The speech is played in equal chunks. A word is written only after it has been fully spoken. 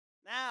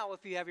Now,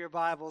 if you have your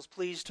Bibles,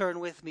 please turn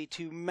with me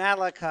to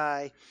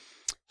Malachi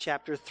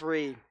chapter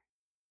 3.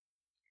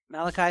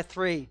 Malachi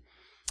 3.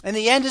 And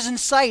the end is in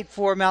sight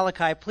for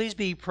Malachi. Please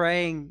be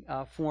praying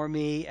for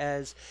me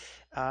as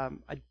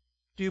I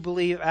do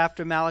believe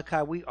after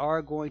Malachi we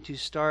are going to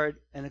start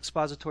an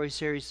expository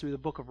series through the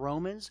book of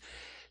Romans.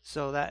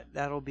 So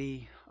that'll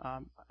be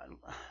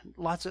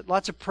lots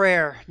of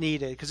prayer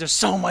needed because there's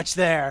so much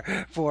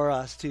there for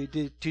us to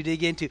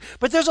dig into.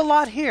 But there's a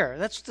lot here.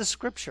 That's the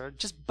scripture,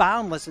 just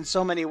boundless in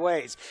so many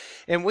ways.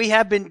 And we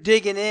have been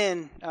digging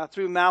in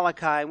through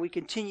Malachi, and we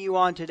continue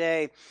on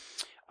today.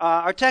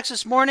 Our text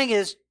this morning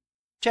is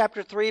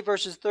chapter 3,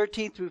 verses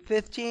 13 through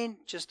 15,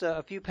 just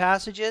a few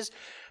passages,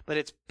 but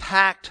it's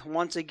packed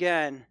once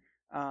again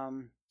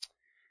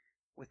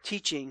with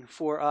teaching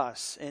for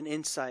us and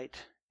insight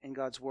in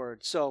God's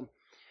Word. So,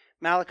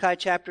 Malachi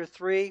chapter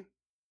 3,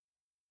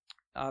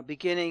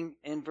 beginning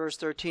in verse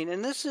 13.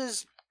 And this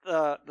is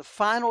the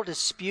final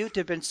dispute.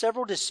 There have been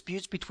several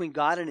disputes between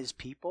God and His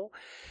people.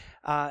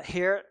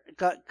 Here,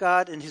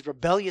 God and His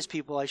rebellious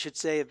people, I should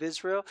say, of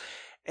Israel.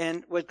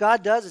 And what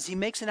God does is He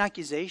makes an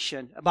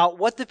accusation about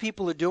what the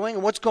people are doing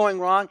and what's going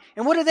wrong.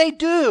 And what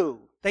do?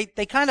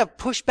 They kind of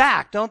push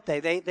back, don't they?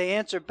 They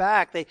answer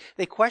back.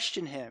 They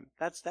question Him.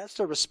 That's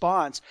the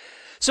response.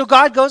 So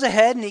God goes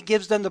ahead and He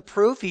gives them the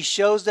proof. He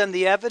shows them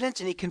the evidence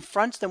and He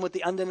confronts them with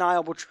the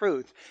undeniable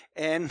truth.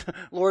 And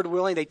Lord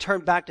willing, they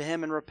turn back to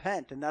Him and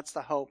repent. And that's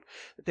the hope,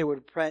 that they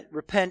would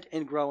repent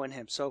and grow in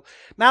Him. So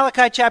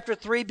Malachi chapter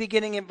 3,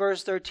 beginning in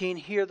verse 13,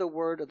 hear the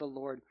word of the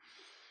Lord.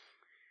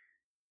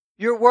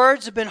 Your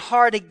words have been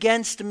hard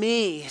against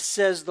me,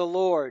 says the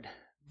Lord.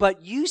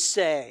 But you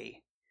say,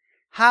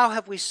 how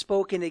have we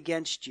spoken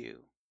against you?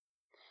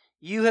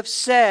 You have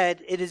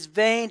said it is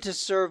vain to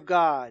serve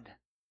God.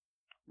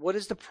 What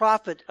is the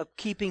profit of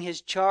keeping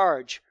His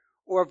charge,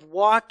 or of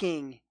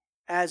walking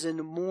as in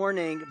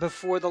mourning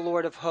before the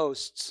Lord of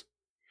hosts?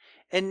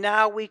 And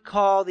now we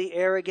call the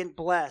arrogant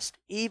blessed.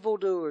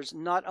 Evildoers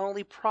not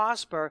only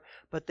prosper,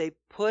 but they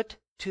put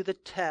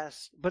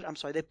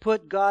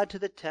God to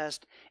the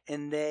test,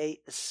 and they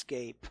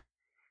escape.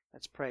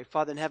 Let's pray.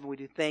 Father in heaven, we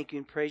do thank You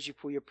and praise You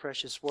for Your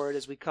precious word.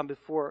 As we come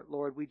before it,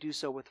 Lord, we do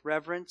so with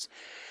reverence.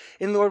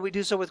 And Lord, we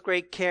do so with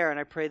great care. And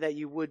I pray that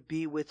You would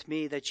be with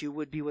me, that You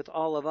would be with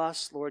all of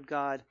us, Lord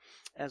God,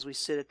 as we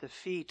sit at the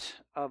feet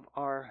of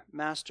our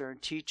Master and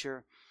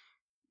Teacher,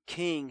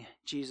 King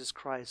Jesus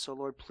Christ. So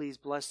Lord, please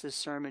bless this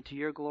sermon to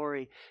Your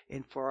glory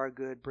and for our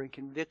good. Bring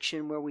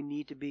conviction where we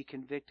need to be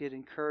convicted.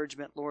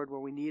 Encouragement, Lord, where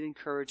we need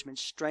encouragement.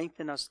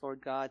 Strengthen us, Lord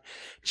God.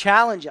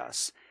 Challenge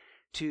us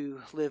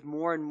to live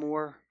more and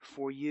more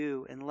for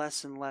You and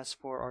less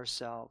for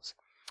ourselves.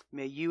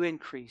 May You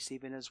increase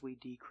even as we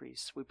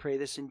decrease. We pray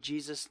this in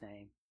Jesus'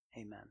 name.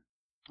 Amen.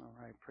 All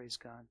right, praise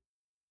God.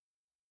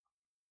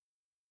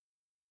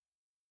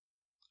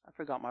 I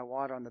forgot my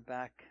water on the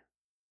back.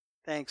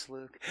 Thanks,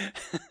 Luke.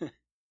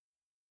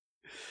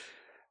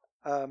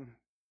 Again,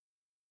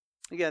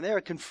 they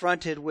are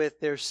confronted with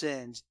their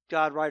sins.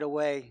 God right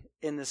away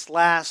in this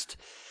last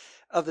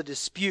of the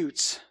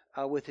disputes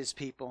with His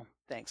people.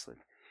 Thanks, Luke.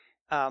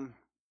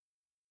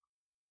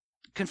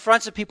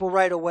 Confronts the people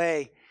right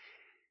away.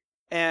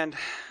 And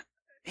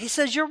He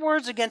says, your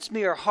words against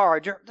me are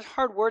hard. They're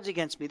hard words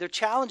against me. They're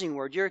challenging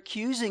words. You're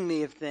accusing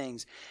me of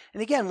things.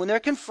 And again, when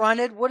they're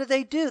confronted, what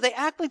do? They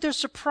act like they're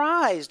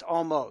surprised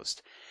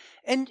almost.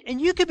 And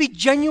you could be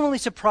genuinely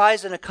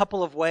surprised in a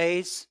couple of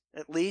ways,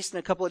 at least in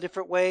a couple of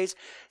different ways.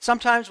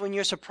 Sometimes when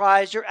you're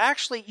surprised, you're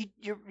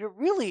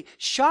really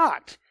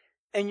shocked.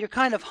 And you're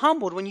kind of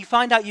humbled when you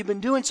find out you've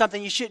been doing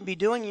something you shouldn't be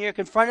doing and you're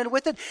confronted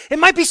with it. It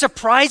might be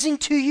surprising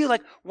to you,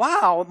 like,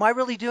 wow, am I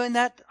really doing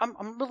that?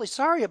 I'm really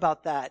sorry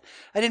about that.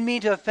 I didn't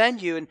mean to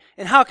offend you,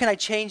 and how can I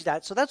change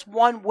that? So that's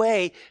one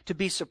way to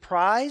be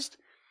surprised.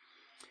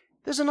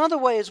 There's another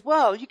way as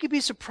well. You could be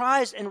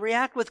surprised and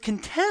react with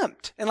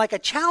contempt and like a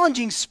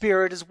challenging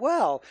spirit as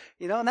well.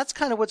 And that's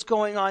kind of what's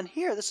going on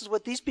here. This is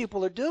what these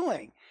people are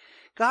doing.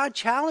 God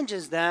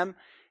challenges them,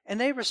 and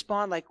they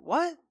respond like,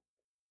 what?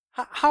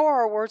 How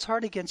are our words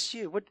hard against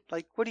You? What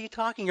are you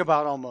talking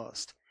about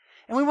almost?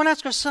 And we want to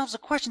ask ourselves the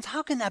questions,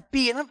 how can that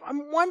be? And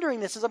I'm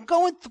wondering this as I'm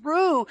going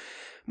through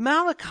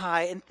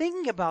Malachi and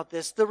thinking about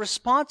this, the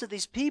response of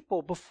these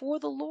people before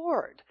the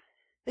Lord.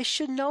 They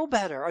should know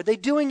better. Are they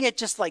doing it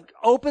just like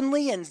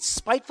openly and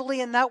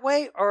spitefully in that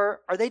way?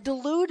 Or are they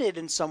deluded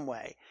in some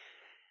way?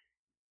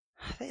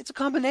 It's a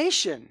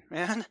combination,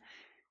 man.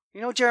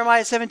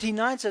 Jeremiah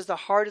 17:9 says, the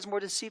heart is more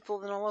deceitful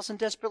than all else and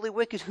desperately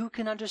wicked. Who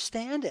can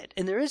understand it?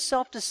 And there is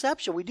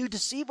self-deception. We do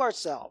deceive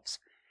ourselves.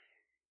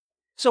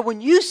 So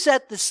when you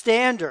set the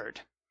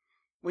standard,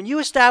 when you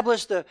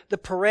establish the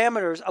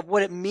parameters of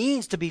what it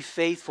means to be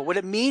faithful, what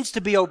it means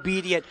to be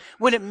obedient,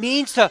 what it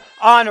means to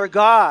honor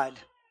God,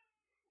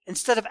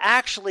 instead of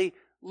actually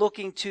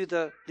looking to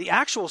the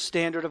actual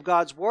standard of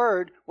God's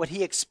Word, what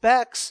He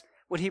expects,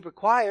 what He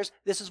requires,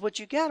 this is what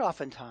you get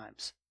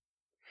oftentimes.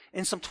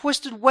 In some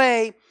twisted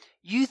way,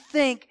 you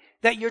think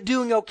that you're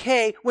doing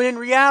okay, when in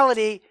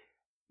reality,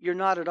 you're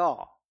not at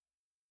all.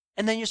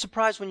 And then you're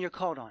surprised when you're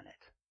called on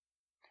it.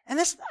 And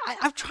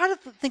I've tried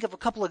to think of a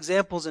couple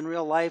examples in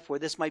real life where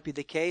this might be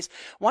the case.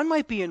 One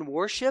might be in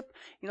worship.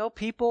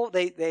 People,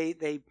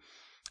 they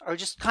are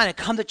just kind of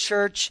come to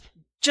church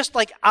just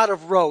like out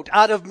of rote,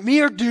 out of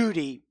mere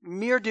duty.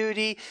 You're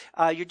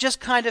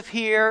just kind of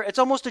here. It's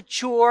almost a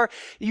chore.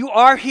 You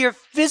are here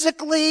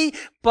physically,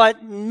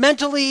 but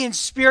mentally and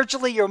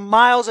spiritually, you're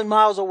miles and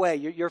miles away.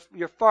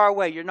 You're far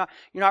away. You're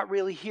not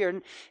really here.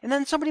 And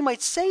then somebody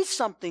might say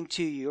something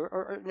to you,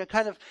 or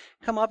kind of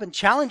come up and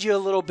challenge you a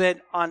little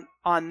bit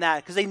on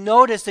that, because they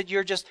notice that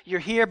you're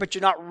here, but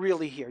you're not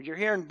really here. You're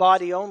here in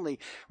body only,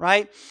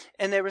 right?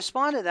 And they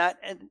respond to that,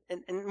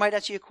 and might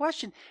ask you a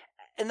question.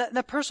 And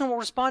that person will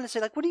respond and say,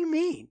 like, what do you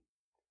mean?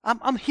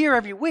 I'm here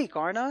every week,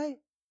 aren't I?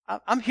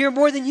 I'm here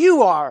more than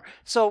you are.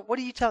 So what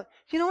do you tell?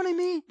 You know what I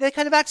mean? They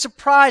kind of act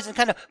surprised and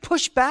kind of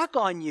push back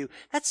on you.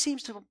 That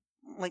seems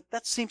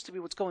to be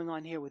what's going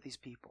on here with these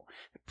people.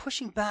 They're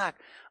pushing back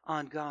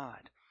on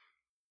God.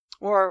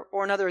 Or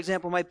another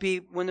example might be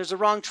when there's a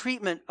wrong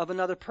treatment of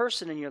another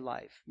person in your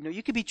life.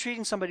 You could be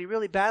treating somebody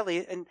really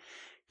badly and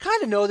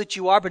kind of know that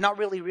you are, but not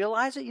really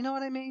realize it. You know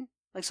what I mean?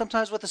 Like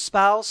sometimes with a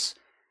spouse,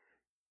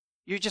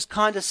 you're just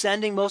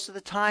condescending most of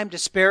the time,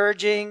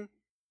 disparaging,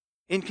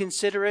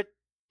 inconsiderate,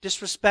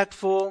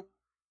 disrespectful,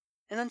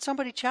 and then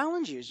somebody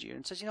challenges you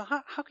and says,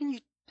 how can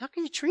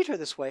you treat her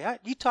this way?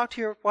 Do you talk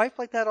to your wife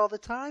like that all the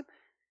time?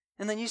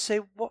 And then you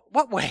say,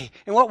 what way?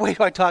 In what way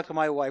do I talk to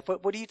my wife?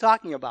 What are you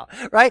talking about?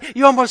 Right?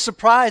 You almost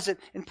surprise it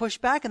and push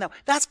back on that.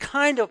 That's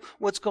kind of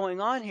what's going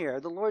on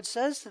here. The Lord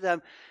says to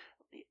them,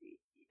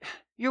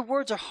 your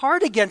words are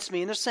hard against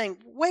me. And they're saying,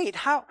 wait,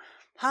 how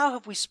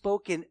have we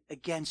spoken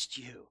against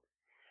you?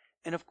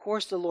 And of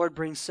course, the Lord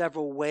brings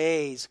several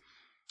ways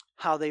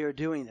how they are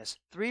doing this.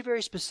 3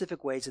 very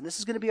specific ways. And this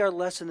is going to be our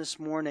lesson this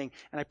morning.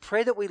 And I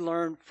pray that we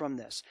learn from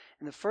this.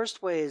 And the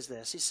first way is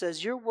this. He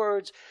says, your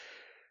words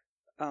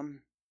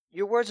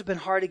have been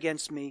hard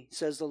against me,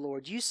 says the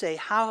Lord. You say,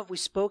 how have we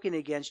spoken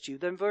against you?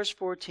 Then verse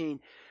 14,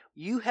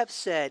 you have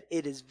said,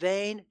 it is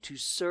vain to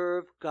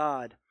serve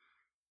God.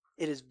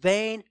 It is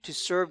vain to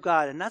serve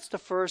God. And that's the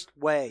first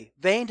way.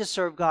 Vain to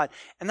serve God.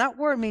 And that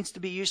word means to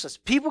be useless.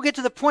 People get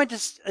to the point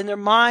in their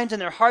minds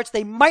and their hearts,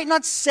 they might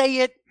not say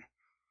it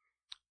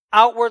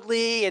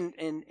outwardly in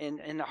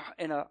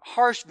a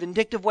harsh,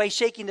 vindictive way,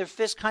 shaking their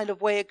fist kind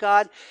of way at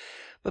God.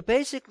 But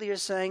basically you're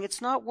saying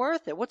it's not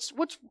worth it.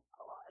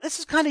 This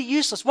is kind of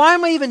useless. Why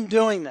am I even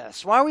doing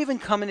this? Why are we even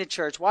coming to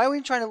church? Why are we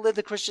trying to live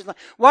the Christian life?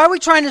 Why are we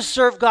trying to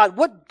serve God?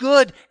 What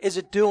good is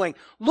it doing?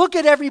 Look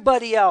at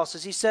everybody else,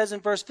 as he says in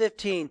verse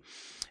 15.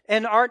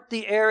 And aren't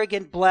the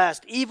arrogant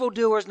blessed?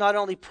 Evildoers not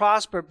only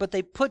prosper, but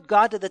they put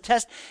God to the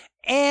test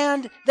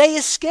and they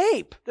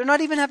escape. They're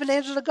not even having to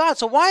answer to God.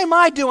 So why am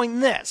I doing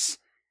this?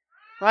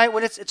 Right?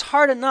 When it's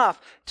hard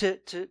enough to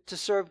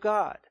serve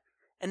God.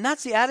 And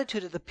that's the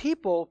attitude of the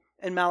people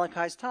in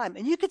Malachi's time.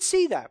 And you could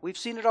see that. We've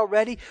seen it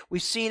already.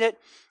 We've seen it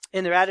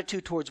in their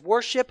attitude towards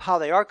worship, how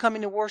they are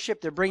coming to worship.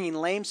 They're bringing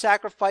lame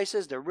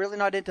sacrifices. They're really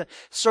not into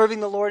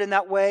serving the Lord in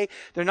that way.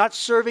 They're not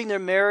serving their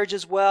marriage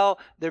as well.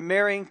 They're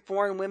marrying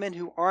foreign women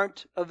who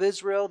aren't of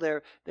Israel.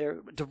 They're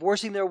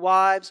divorcing their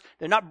wives.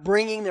 They're not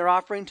bringing their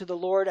offering to the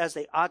Lord as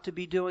they ought to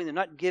be doing. They're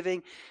not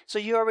giving. So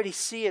you already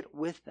see it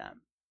with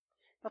them.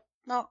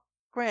 Now,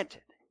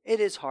 granted, it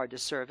is hard to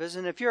serve,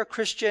 isn't it? If you're a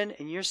Christian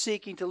and you're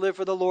seeking to live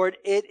for the Lord,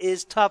 it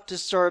is tough to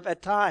serve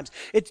at times.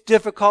 It's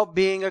difficult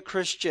being a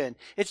Christian.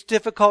 It's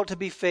difficult to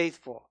be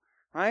faithful,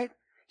 right?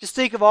 Just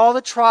think of all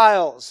the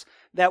trials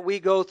that we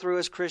go through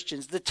as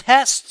Christians, the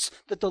tests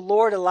that the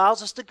Lord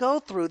allows us to go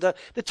through, the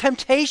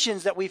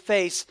temptations that we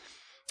face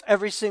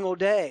every single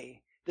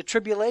day, the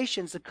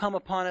tribulations that come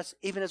upon us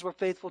even as we're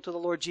faithful to the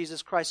Lord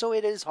Jesus Christ. So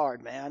it is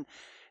hard, man.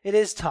 It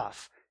is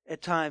tough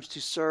at times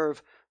to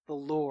serve the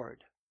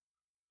Lord.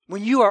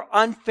 When you are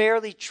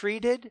unfairly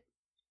treated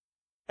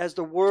as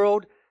the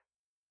world,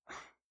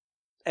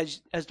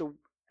 as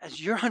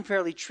you're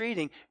unfairly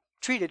treated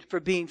for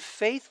being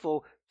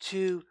faithful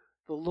to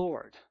the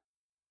Lord.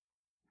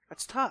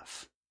 That's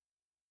tough.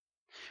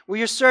 Where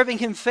you're serving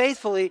Him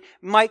faithfully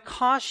might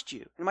cost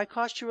you. It might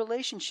cost you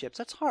relationships.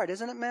 That's hard,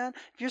 isn't it, man?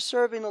 If you're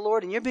serving the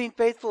Lord and you're being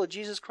faithful to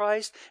Jesus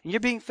Christ and you're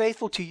being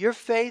faithful to your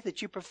faith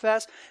that you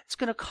profess, it's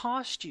going to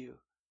cost you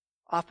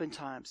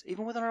oftentimes,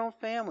 even within our own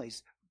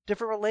families.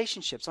 Different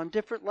relationships on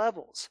different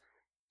levels.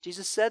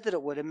 Jesus said that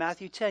it would in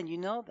Matthew 10. You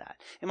know that.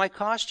 It might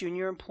cost you in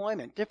your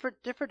employment.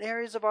 Different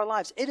areas of our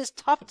lives. It is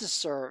tough to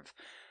serve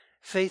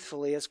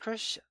faithfully as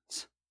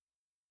Christians.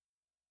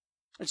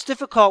 It's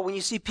difficult when you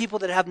see people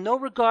that have no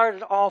regard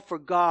at all for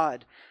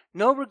God,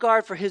 no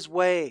regard for His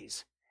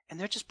ways, and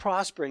they're just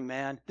prospering,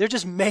 man. They're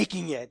just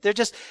making it. They're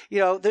just,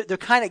 they're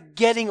kind of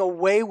getting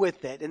away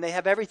with it, and they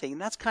have everything.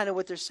 And that's kind of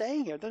what they're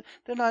saying here.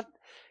 They're not,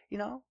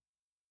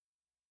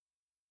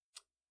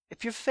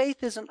 If your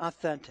faith isn't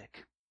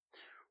authentic,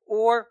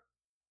 or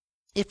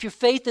if your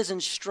faith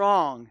isn't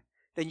strong,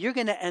 then you're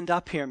going to end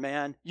up here,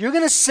 man. You're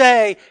going to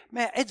say,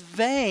 man, it's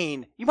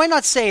vain. You might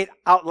not say it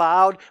out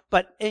loud,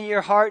 but in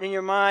your heart and in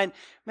your mind,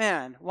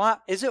 man,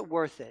 is it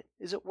worth it?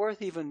 Is it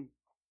worth even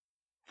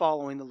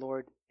following the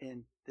Lord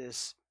in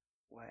this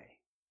way?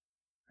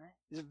 Right?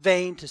 Is it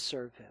vain to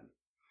serve him?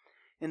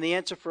 And the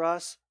answer for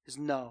us is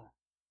no.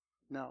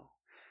 No.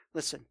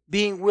 Listen,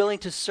 being willing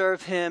to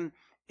serve him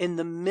in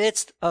the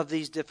midst of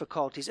these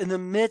difficulties, in the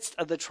midst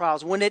of the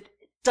trials, when it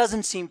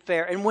doesn't seem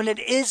fair and when it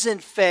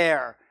isn't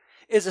fair,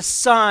 is a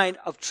sign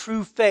of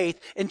true faith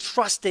and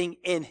trusting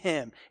in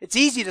him. It's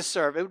easy to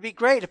serve. It would be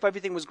great if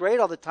everything was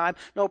great all the time.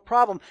 No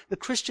problem. The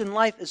Christian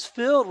life is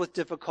filled with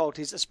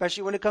difficulties,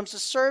 especially when it comes to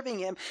serving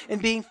him and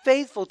being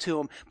faithful to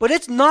him. But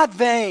it's not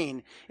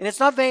vain. And it's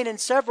not vain in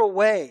several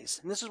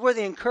ways. And this is where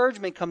the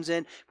encouragement comes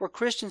in for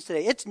Christians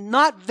today. It's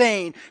not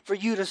vain for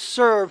you to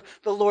serve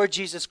the Lord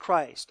Jesus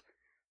Christ.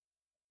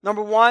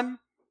 Number one,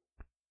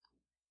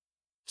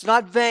 it's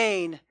not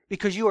vain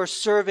because you are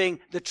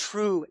serving the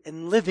true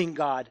and living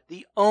God,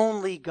 the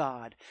only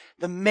God,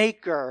 the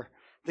maker,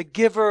 the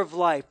giver of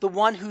life, the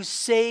one who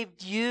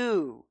saved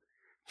you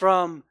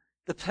from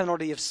the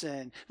penalty of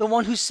sin, the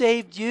one who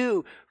saved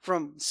you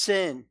from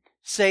sin,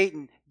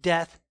 Satan,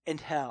 death,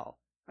 and hell.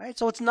 Right?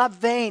 So it's not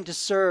vain to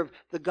serve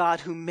the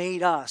God who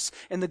made us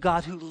and the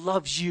God who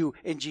loves you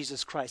in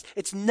Jesus Christ.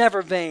 It's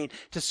never vain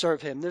to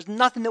serve him. There's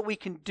nothing that we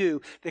can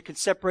do that can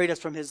separate us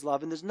from his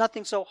love. And there's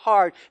nothing so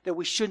hard that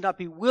we should not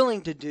be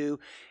willing to do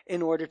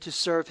in order to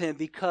serve him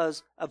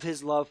because of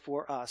his love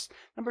for us.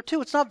 Number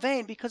two, it's not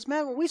vain because,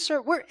 man, when we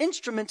serve, we're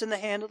instruments in the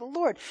hand of the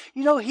Lord.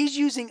 You know, he's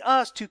using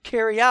us to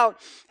carry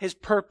out his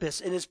purpose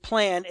and his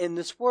plan in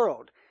this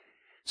world.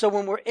 So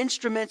when we're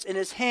instruments in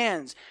his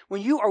hands,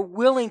 when you are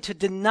willing to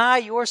deny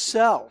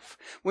yourself,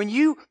 when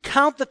you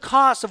count the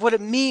cost of what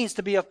it means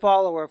to be a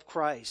follower of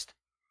Christ,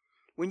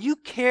 when you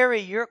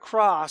carry your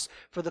cross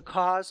for the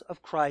cause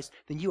of Christ,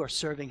 then you are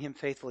serving him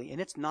faithfully.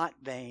 And it's not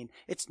vain.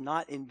 It's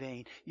not in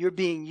vain. You're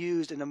being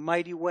used in a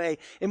mighty way.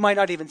 It might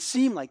not even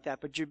seem like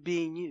that, but you're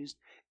being used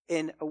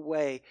in a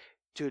way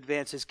to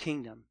advance his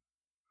kingdom.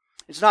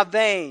 It's not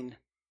vain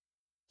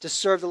to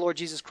serve the Lord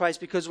Jesus Christ,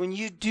 because when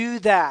you do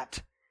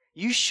that,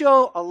 you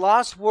show a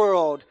lost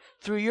world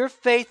through your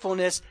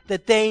faithfulness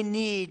that they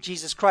need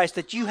Jesus Christ,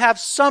 that you have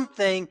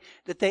something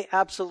that they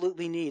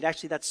absolutely need.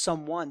 Actually, that's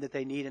someone that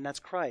they need, and that's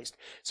Christ.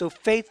 So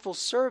faithful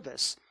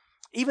service,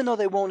 even though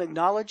they won't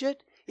acknowledge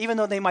it, even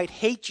though they might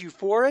hate you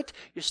for it,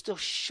 you're still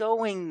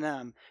showing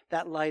them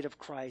that light of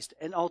Christ,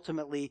 and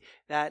ultimately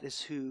that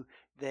is who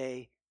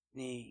they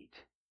need.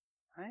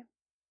 Right?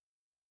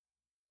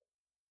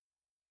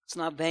 It's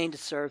not vain to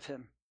serve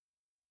him,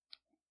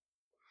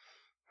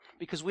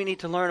 because we need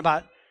to learn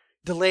about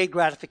delayed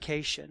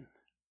gratification.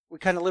 We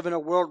kind of live in a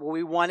world where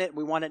we want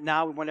it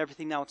now, we want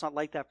everything now. It's not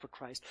like that for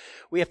Christ.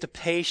 We have to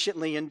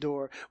patiently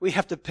endure. We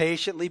have to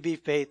patiently be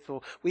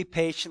faithful. We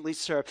patiently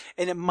serve.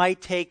 And it might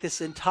take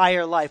this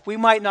entire life. We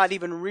might not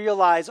even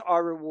realize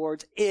our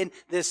rewards in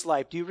this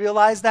life. Do you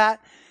realize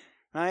that?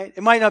 Right?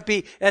 It might not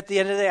be at the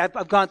end of the day,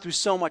 I've gone through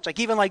so much.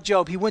 Even like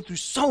Job, he went through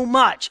so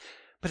much.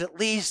 But at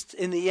least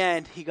in the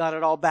end, he got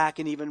it all back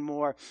and even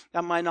more.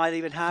 That might not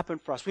even happen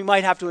for us. We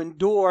might have to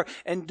endure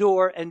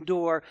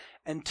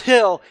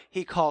until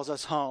he calls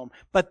us home.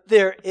 But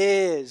there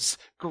is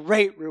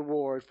great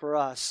reward for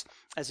us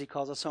as he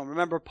calls us home.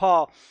 Remember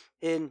Paul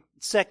in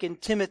 2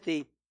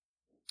 Timothy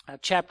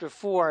chapter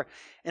 4,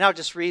 and I'll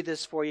just read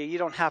this for you. You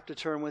don't have to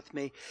turn with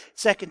me.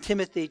 2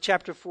 Timothy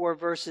chapter 4,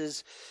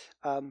 verses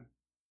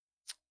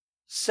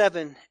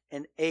 7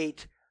 and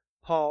 8.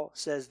 Paul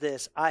says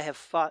this, I have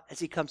fought, as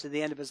he comes to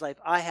the end of his life,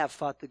 I have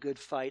fought the good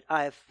fight.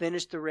 I have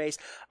finished the race.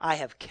 I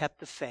have kept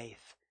the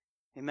faith.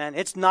 Amen.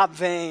 It's not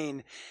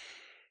vain.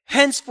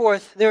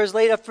 Henceforth, there is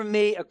laid up for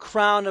me a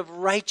crown of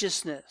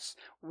righteousness,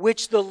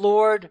 which the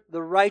Lord,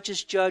 the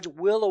righteous judge,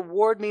 will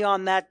award me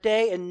on that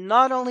day, and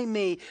not only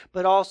me,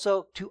 but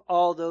also to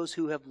all those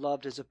who have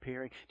loved his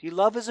appearing. Do you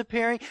love his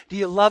appearing? Do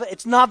you love it?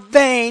 It's not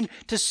vain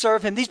to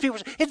serve him. These people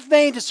say, it's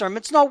vain to serve him.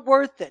 It's not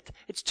worth it.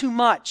 It's too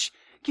much.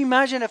 Can you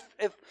imagine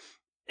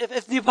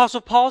if the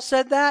Apostle Paul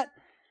said that?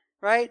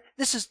 Right?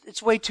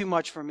 It's way too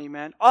much for me,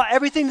 man.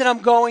 Everything that I'm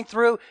going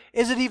through,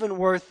 is it even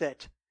worth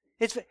it?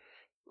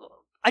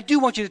 I do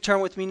want you to turn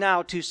with me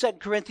now to 2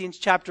 Corinthians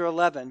chapter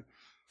 11.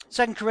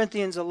 2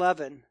 Corinthians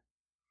 11.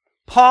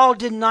 Paul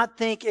did not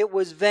think it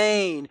was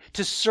vain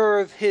to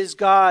serve his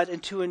God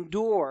and to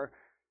endure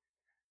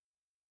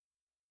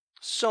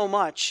so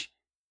much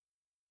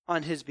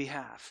on his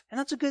behalf. And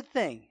that's a good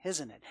thing,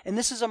 isn't it? And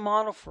this is a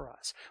model for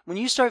us. When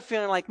you start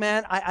feeling like,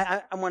 man,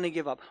 I want to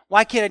give up.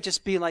 Why can't I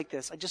just be like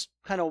this? I just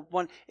kind of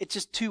want, it's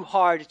just too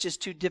hard. It's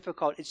just too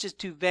difficult. It's just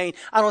too vain.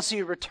 I don't see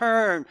a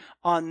return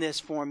on this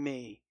for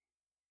me.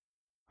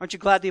 Aren't you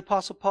glad the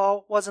Apostle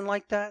Paul wasn't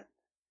like that?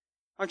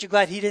 Aren't you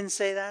glad he didn't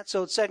say that?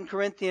 So 2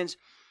 Corinthians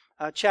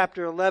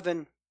chapter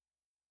 11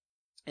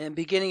 and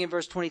beginning in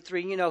verse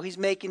 23, he's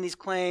making these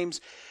claims,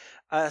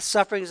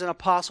 suffering as an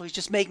apostle. He's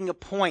just making a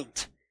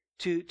point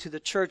to the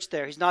church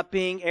there. He's not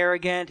being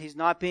arrogant. He's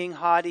not being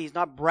haughty. He's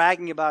not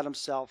bragging about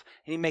himself.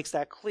 And he makes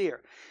that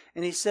clear.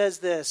 And he says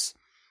this,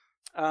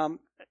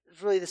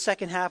 it's really the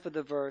second half of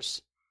the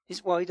verse. He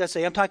does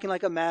say, I'm talking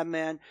like a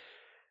madman.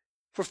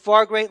 For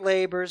far great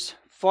labors,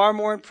 far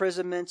more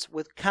imprisonments,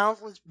 with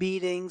countless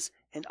beatings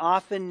and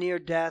often near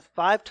death.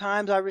 5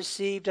 times I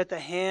received at the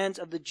hands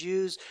of the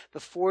Jews the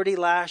 40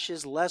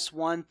 lashes, less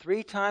one.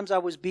 3 times I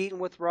was beaten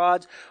with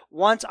rods.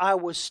 Once I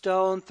was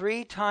stoned.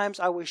 3 times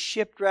I was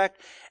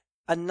shipwrecked,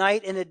 a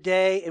night and a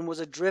day, and was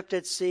adrift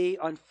at sea,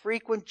 on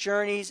frequent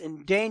journeys,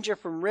 in danger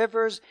from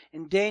rivers,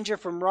 in danger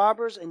from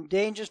robbers, in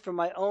dangers from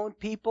my own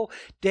people,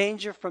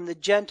 danger from the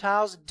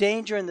Gentiles,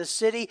 danger in the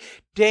city,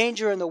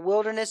 danger in the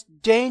wilderness,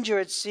 danger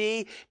at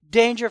sea,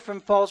 danger from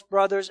false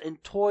brothers,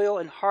 and toil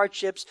and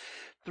hardships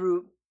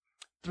through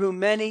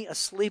many a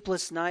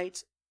sleepless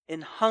nights,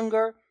 in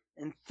hunger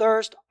and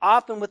thirst,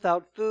 often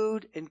without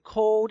food, in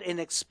cold and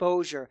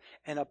exposure.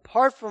 And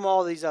apart from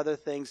all these other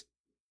things,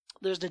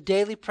 there's the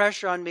daily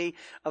pressure on me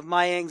of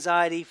my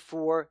anxiety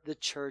for the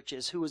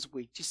churches. Who is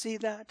weak? Do you see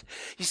that?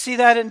 You see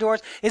that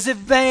endurance? Is it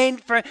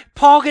vain?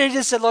 Paul could have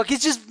just said, look,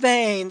 it's just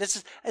vain.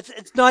 It's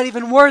not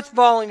even worth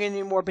following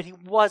anymore. But he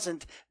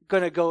wasn't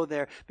going to go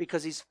there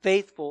because he's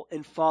faithful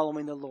in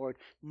following the Lord.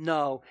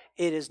 No,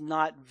 it is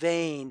not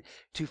vain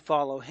to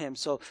follow him.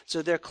 So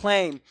their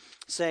claim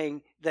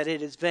saying that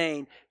it is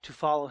vain to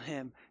follow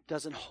him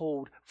doesn't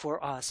hold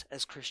for us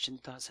as Christians,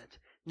 does it?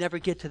 Never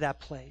get to that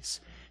place.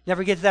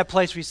 Never get to that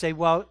place where you say,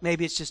 well,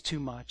 maybe it's just too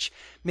much.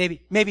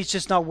 Maybe it's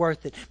just not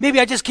worth it.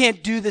 Maybe I just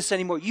can't do this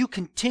anymore. You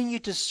continue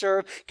to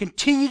serve,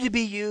 continue to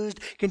be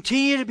used,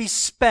 continue to be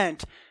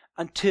spent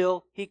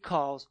until he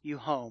calls you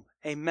home.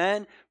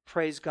 Amen?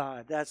 Praise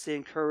God. That's the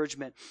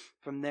encouragement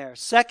from there.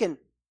 Second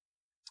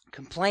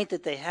complaint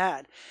that they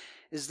had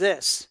is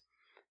this.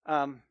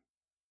 They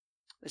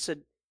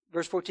said,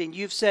 verse 14,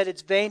 you've said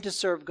it's vain to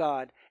serve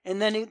God.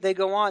 And then they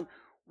go on,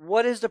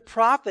 what is the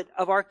profit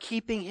of our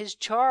keeping his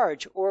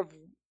charge, or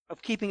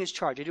of keeping his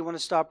charge? I do want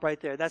to stop right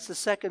there. That's the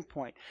second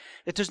point.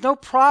 That there's no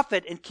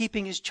profit in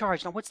keeping his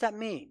charge. Now, what's that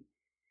mean?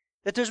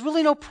 That there's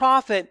really no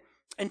profit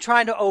in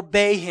trying to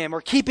obey him,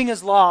 or keeping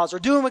his laws, or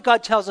doing what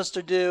God tells us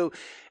to do,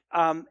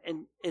 and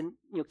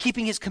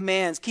keeping his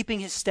commands,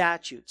 keeping his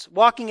statutes,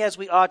 walking as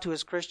we ought to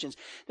as Christians.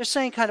 They're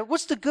saying kind of,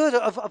 what's the good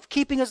of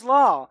keeping his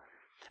law?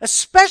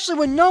 Especially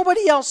when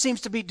nobody else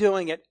seems to be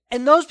doing it.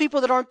 And those people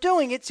that aren't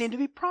doing it seem to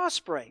be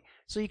prospering.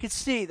 So you can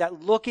see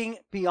that looking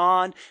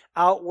beyond,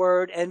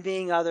 outward,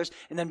 envying others,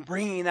 and then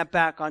bringing that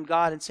back on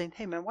God and saying,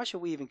 hey man, why should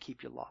we even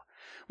keep your law?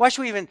 Why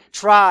should we even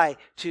try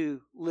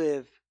to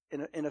live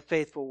in a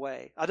faithful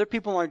way? Other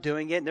people aren't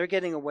doing it and they're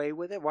getting away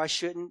with it. Why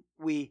shouldn't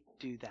we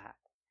do that?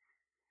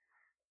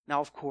 Now,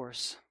 of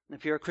course,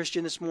 if you're a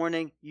Christian this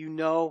morning, you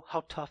know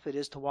how tough it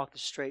is to walk the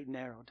straight and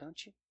narrow,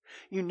 don't you?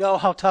 You know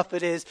how tough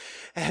it is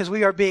as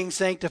we are being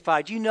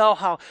sanctified. You know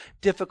how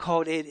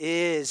difficult it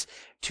is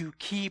to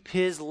keep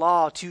his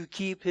law, to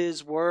keep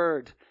his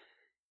word.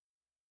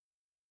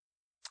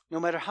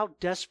 No matter how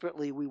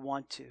desperately we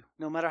want to,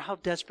 no matter how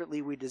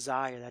desperately we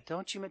desire that,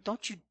 don't you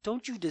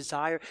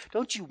desire,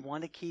 don't you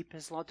want to keep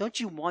his law? Don't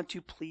you want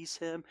to please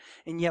him?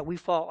 And yet we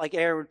fall, like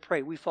Aaron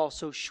prayed, we fall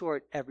so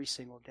short every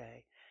single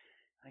day.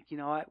 Like,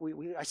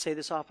 I say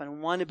this often, I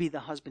want to be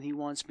the husband he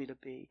wants me to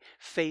be,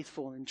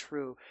 faithful and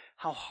true.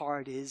 How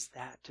hard is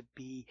that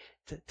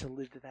to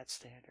live to that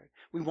standard?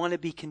 We want to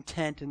be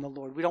content in the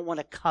Lord. We don't want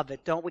to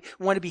covet, don't we?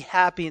 We want to be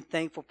happy and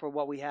thankful for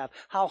what we have.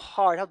 How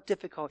hard, how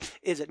difficult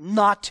is it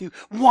not to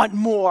want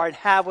more and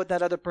have what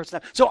that other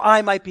person has? So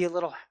I might be a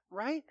little,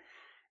 right?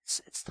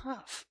 It's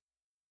tough.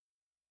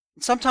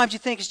 And sometimes you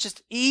think it's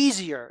just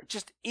easier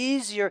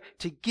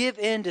to give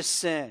in to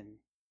sin.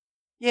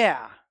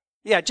 Yeah,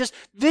 just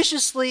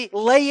viciously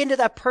lay into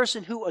that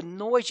person who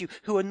annoys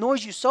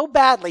you so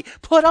badly.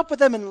 Put up with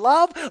them in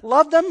love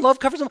them, love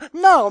covers them.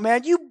 No,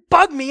 man, you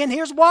bug me and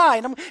here's why.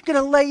 And I'm going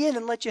to lay in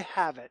and let you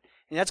have it.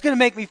 And that's going to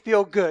make me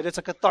feel good. It's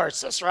a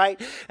catharsis,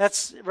 right?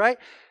 That's right.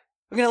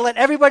 I'm going to let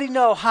everybody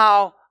know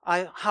how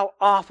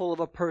awful of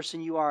a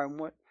person you are and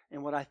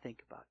what I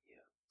think about you.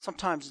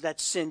 Sometimes that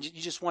sin, you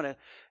just want to,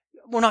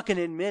 we're not going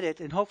to admit it,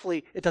 and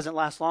hopefully it doesn't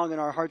last long in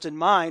our hearts and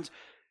minds,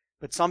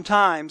 but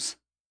sometimes,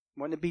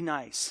 wouldn't it be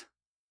nice?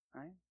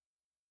 Right?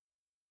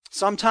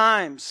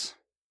 Sometimes,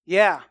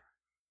 you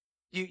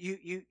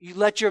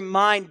let your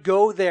mind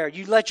go there.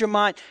 You want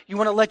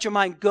to let your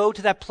mind go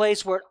to that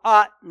place where it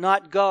ought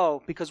not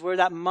go, because where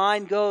that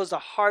mind goes, the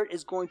heart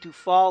is going to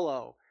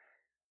follow.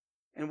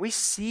 And we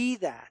see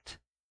that.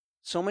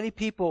 So many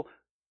people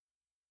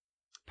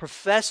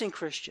professing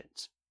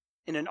Christians,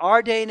 and in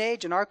our day and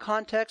age, in our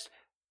context,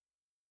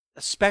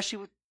 especially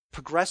with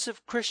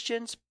progressive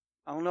Christians,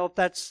 I don't know if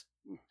that's,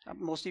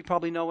 most of you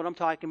probably know what I'm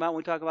talking about when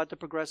we talk about the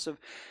progressive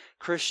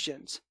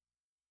Christians.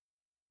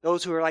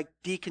 Those who are like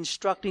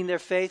deconstructing their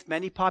faith,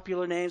 many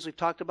popular names, we've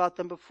talked about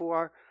them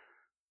before.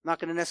 I'm not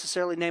going to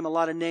necessarily name a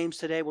lot of names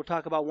today. We'll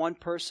talk about one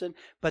person,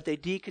 but they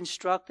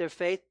deconstruct their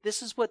faith.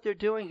 This is what they're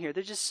doing here.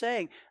 They're just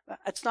saying,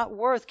 it's not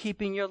worth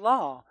keeping your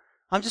law.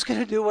 I'm just going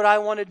to do what I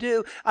want to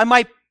do. I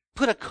might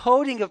put a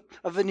coating of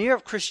a veneer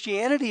of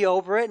Christianity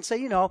over it and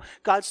say,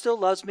 God still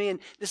loves me and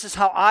this is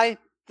how I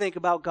think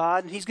about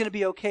God and he's going to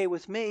be okay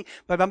with me,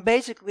 but I'm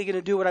basically going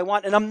to do what I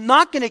want and I'm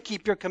not going to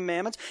keep your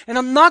commandments and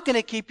I'm not going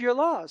to keep your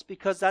laws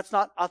because that's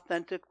not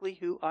authentically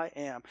who I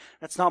am.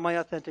 That's not my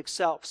authentic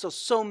self.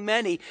 So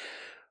many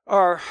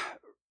are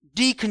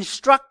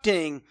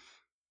deconstructing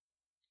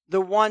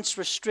the once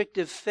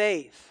restrictive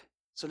faith.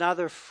 So now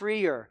they're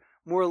freer,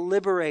 more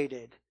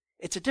liberated.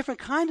 It's a different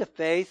kind of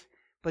faith,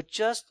 but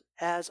just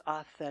as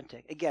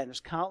authentic. Again, there's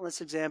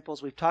countless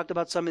examples. We've talked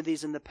about some of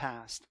these in the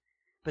past.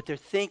 But they're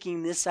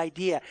thinking this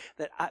idea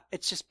that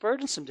it's just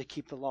burdensome to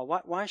keep the law.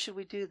 Why should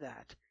we do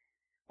that?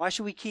 Why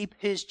should we keep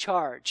his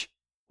charge?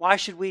 Why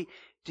should we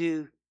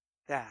do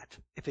that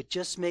if it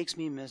just makes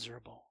me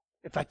miserable?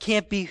 If I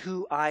can't be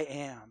who I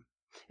am?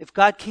 If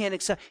God can't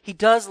accept, he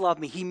does love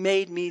me. He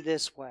made me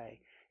this way.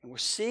 And we're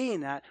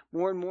seeing that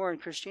more and more in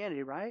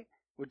Christianity, right?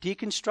 We're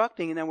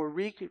deconstructing and then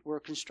we're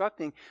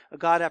constructing a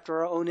God after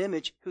our own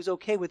image who's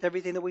okay with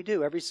everything that we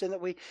do, every sin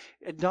that we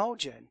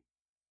indulge in.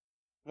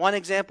 One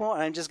example,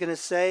 and I'm just going to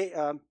say,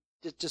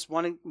 just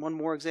one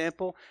more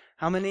example.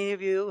 How many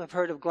of you have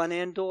heard of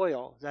Glenanne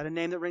Doyle? Is that a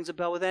name that rings a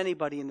bell with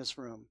anybody in this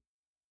room?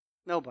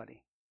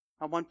 Nobody.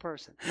 Not one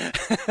person.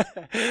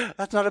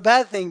 That's not a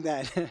bad thing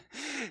then.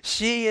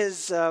 She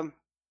was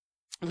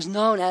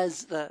known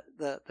as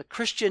the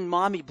Christian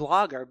mommy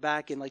blogger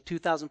back in like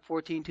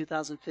 2014,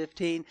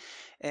 2015,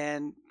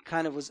 and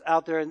kind of was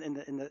out there in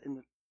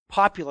the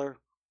popular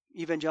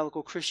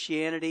evangelical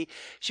Christianity.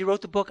 She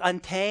wrote the book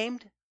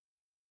Untamed.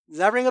 Does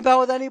that ring a bell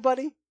with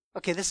anybody?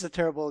 Okay, this is a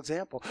terrible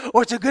example.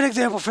 Or it's a good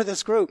example for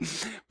this group.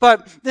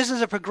 But this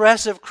is a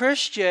progressive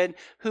Christian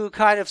who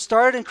kind of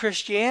started in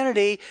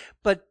Christianity,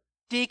 but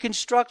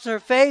deconstructs her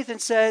faith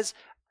and says,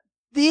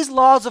 these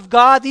laws of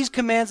God, these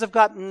commands of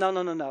God,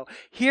 no.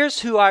 Here's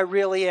who I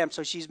really am.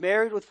 So she's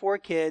married with 4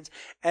 kids,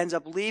 ends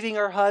up leaving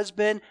her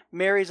husband,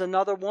 marries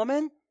another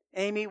woman,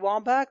 Amy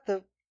Wambach,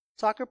 the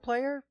soccer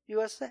player,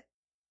 USA.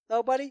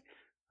 Nobody?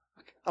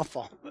 Okay, I'll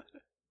fall.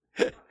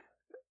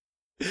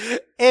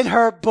 In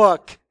her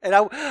book, and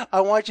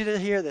I want you to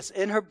hear this.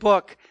 In her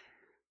book,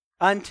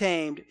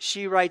 Untamed,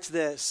 she writes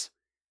this.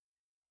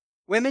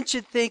 Women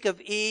should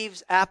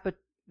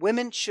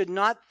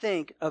not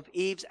think of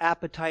Eve's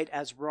appetite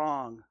as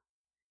wrong.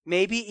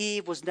 Maybe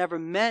Eve was never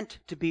meant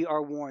to be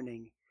our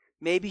warning.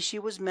 Maybe she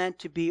was meant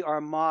to be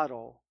our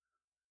model.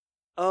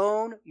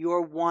 Own your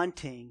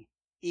wanting.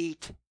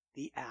 Eat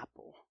the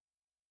apple.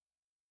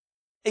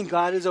 And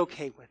God is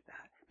okay with that.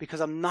 Because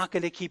I'm not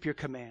going to keep your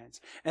commands,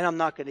 and I'm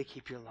not going to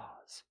keep your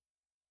laws.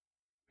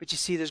 But you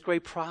see, there's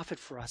great profit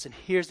for us, and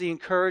here's the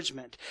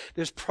encouragement.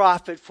 There's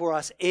profit for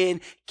us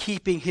in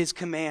keeping his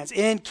commands,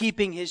 in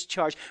keeping his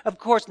charge. Of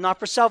course, not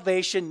for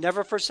salvation,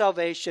 never for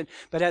salvation,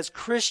 but as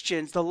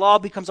Christians, the law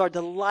becomes our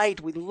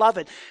delight. We love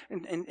it.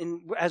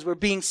 And as we're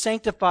being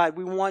sanctified,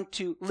 we want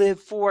to live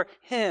for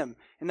him.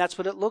 And that's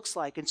what it looks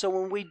like. And so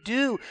when we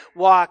do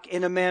walk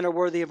in a manner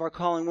worthy of our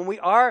calling, when we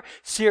are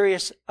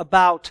serious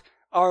about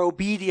our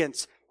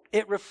obedience,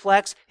 it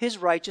reflects his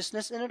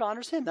righteousness and it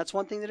honors him. That's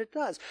one thing that it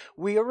does.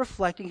 We are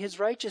reflecting his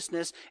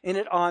righteousness and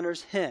it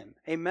honors him.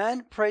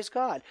 Amen? Praise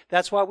God.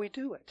 That's why we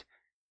do it.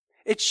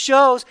 It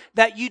shows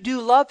that you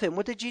do love him.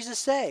 What did Jesus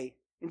say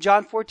in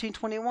John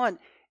 14:21?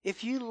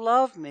 If you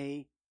love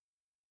me,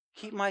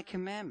 keep my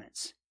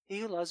commandments. He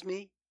who loves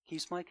me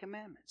keeps my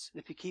commandments.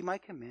 If you keep my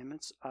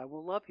commandments, I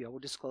will love you. I will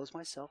disclose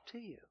myself to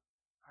you.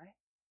 Right?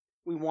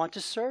 We want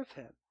to serve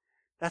him.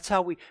 That's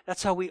how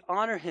we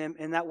honor him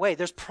in that way.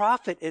 There's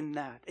profit in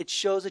that. It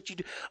shows that you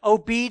do.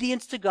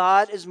 Obedience to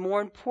God is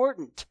more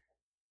important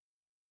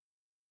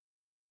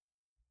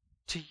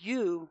to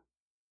you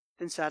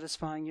than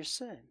satisfying your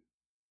sin.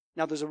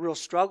 Now, there's a real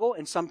struggle,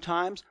 and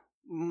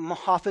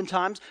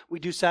oftentimes, we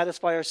do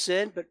satisfy our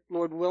sin, but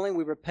Lord willing,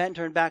 we repent,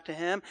 turn back to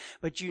him.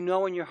 But you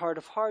know in your heart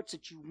of hearts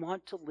that you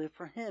want to live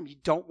for him. You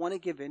don't want to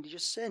give in to your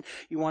sin.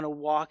 You want to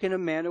walk in a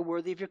manner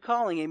worthy of your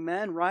calling.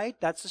 Amen, right?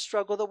 That's the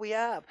struggle that we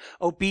have.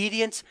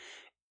 Obedience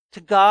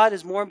to God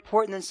is more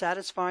important than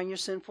satisfying your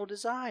sinful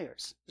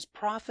desires. There's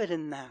profit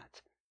in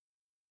that.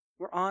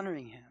 We're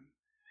honoring him.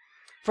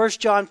 1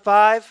 John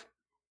 5,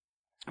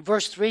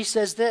 verse 3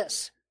 says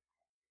this.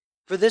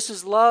 For this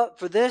is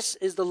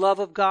the love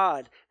of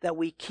God, that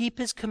we keep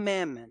his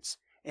commandments,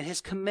 and his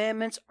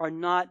commandments are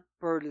not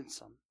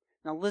burdensome.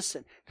 Now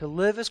listen, to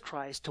live as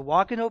Christ, to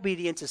walk in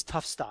obedience is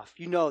tough stuff.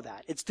 You know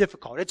that. It's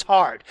difficult. It's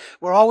hard.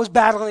 We're always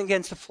battling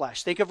against the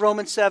flesh. Think of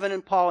Romans 7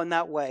 and Paul in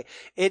that way.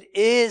 It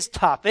is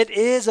tough. It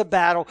is a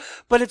battle,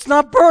 but it's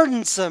not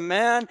burdensome,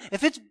 man.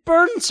 If it's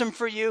burdensome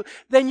for you,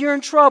 then you're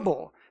in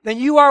trouble. Then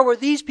you are where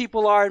these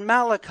people are in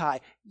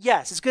Malachi.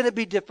 Yes, it's going to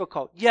be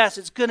difficult. Yes,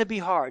 it's going to be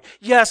hard.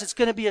 Yes, it's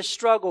going to be a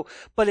struggle,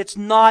 but it's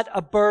not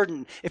a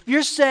burden. If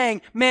you're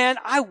saying, man,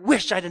 I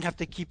wish I didn't have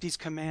to keep these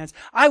commands.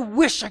 I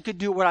wish I could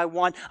do what I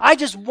want. I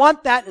just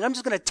want that, and I'm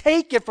just going to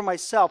take it for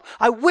myself.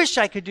 I wish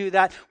I could do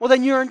that. Well,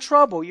 then you're in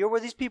trouble. You are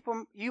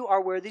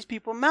where these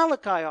people in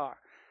Malachi are.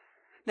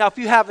 Now, if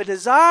you have a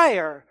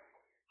desire,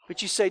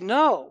 but you say,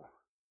 no,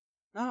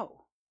 I'm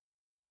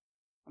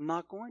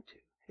not going to.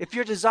 If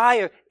your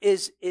desire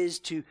is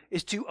to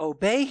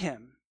obey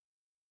him,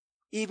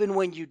 even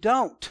when you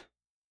don't,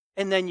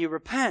 and then you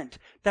repent,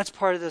 that's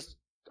part of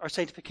our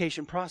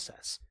sanctification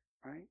process,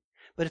 right?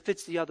 But if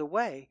it's the other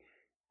way,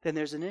 then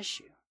there's an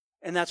issue.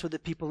 And that's where the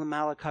people in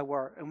Malachi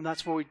were, and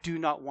that's where we do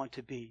not want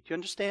to be. Do you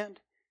understand?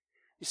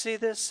 You see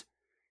this?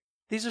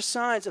 These are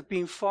signs of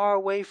being far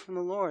away from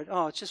the Lord.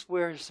 Oh, it's just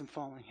wearisome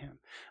following Him.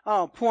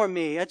 Oh, poor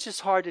me. It's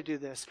just hard to do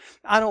this.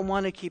 I don't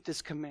want to keep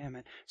this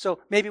commandment. So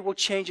maybe we'll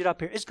change it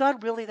up here. Is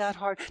God really that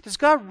hard? Does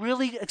God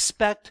really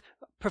expect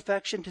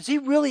perfection? Does He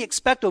really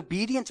expect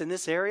obedience in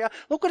this area?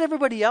 Look what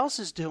everybody else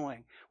is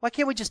doing. Why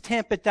can't we just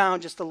tamp it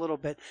down just a little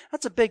bit?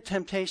 That's a big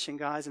temptation,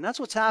 guys. And that's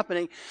what's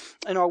happening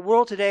in our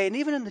world today and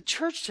even in the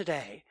church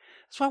today.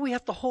 That's why we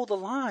have to hold the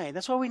line.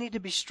 That's why we need to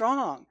be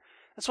strong.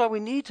 That's why we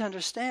need to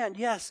understand,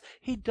 yes,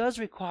 He does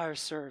require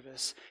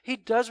service. He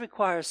does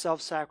require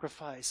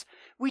self-sacrifice.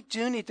 We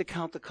do need to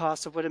count the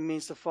cost of what it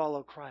means to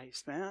follow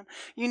Christ, man.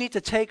 You need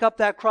to take up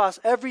that cross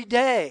every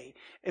day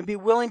and be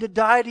willing to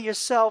die to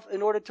yourself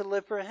in order to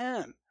live for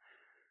Him.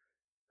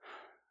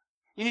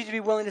 You need to be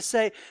willing to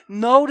say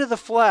no to the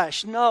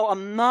flesh. No,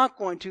 I'm not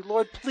going to.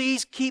 Lord,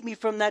 please keep me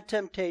from that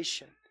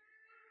temptation.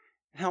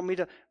 Help me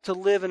to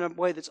live in a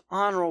way that's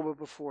honorable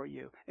before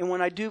you. And when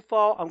I do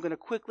fall, I'm going to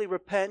quickly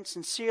repent,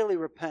 sincerely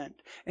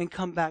repent, and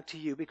come back to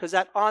you because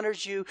that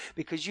honors you,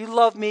 because you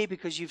love me,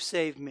 because you've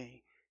saved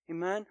me.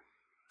 Amen?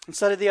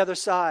 Instead of the other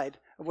side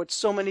of what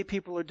so many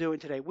people are doing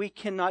today. We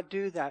cannot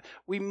do that.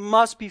 We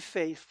must be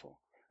faithful,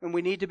 and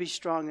we need to be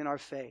strong in our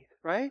faith,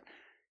 right?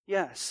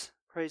 Yes.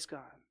 Praise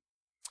God.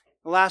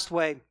 The last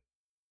way,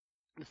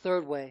 the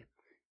third way,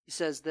 he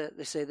says that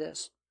they say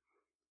this.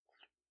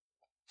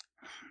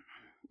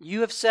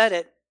 You have said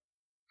it.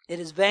 It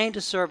is vain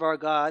to serve our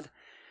God.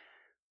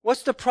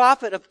 What's the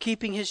profit of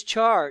keeping His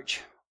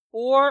charge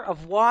or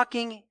of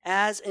walking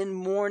as in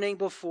mourning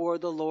before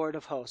the Lord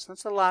of hosts?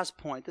 That's the last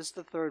point. This is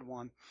the third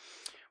one.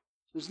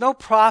 There's no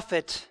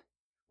profit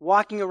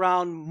walking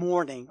around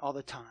mourning all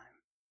the time.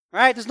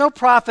 Right? There's no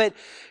profit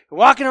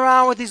walking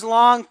around with these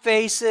long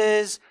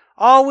faces,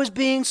 always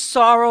being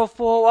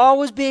sorrowful,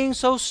 always being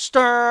so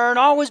stern,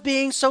 always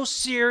being so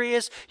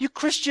serious. You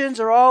Christians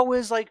are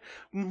always like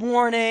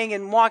mourning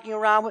and walking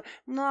around with,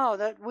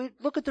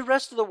 look at the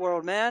rest of the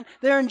world, man.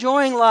 They're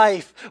enjoying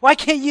life. Why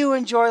can't you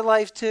enjoy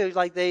life too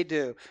like they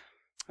do?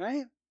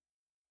 Right?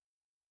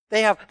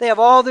 They have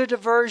all their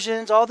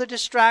diversions, all their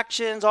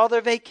distractions, all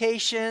their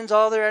vacations,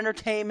 all their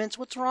entertainments.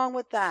 What's wrong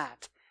with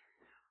that?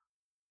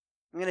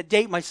 I'm going to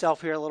date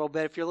myself here a little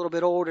bit. If you're a little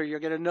bit older, you're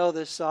going to know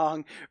this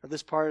song or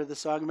this part of the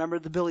song. Remember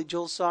the Billy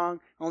Joel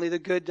song, Only the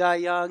Good Die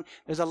Young?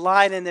 There's a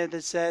line in there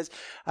that says,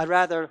 I'd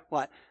rather,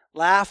 what?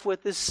 Laugh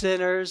with the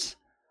sinners.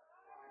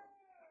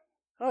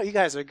 Oh, you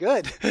guys are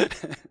good.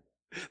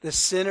 The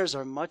sinners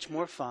are much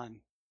more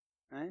fun.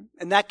 Right?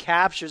 And that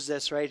captures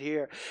this right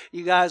here.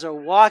 You guys are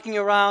walking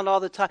around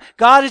all the time.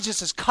 God is just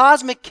this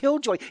cosmic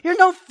killjoy. You're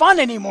no fun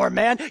anymore,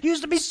 man. You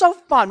used to be so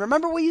fun.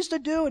 Remember what we used to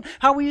do and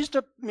how we used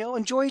to,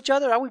 enjoy each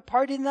other, how we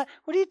partied and that?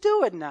 What are you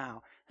doing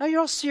now? Now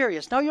you're all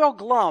serious. Now you're all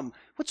glum.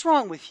 What's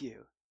wrong with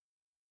you?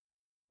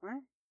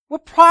 Right?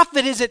 What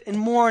profit is it in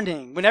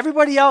mourning when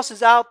everybody else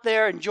is out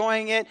there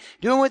enjoying it,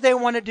 doing what they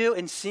want to do,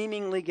 and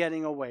seemingly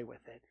getting away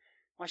with it?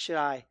 Why should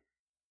I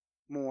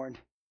mourn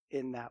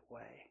in that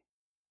way?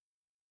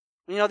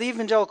 The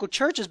evangelical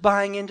church is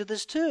buying into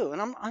this too.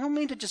 And I don't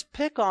mean to just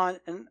pick on,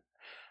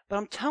 but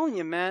I'm telling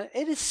you, man,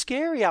 it is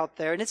scary out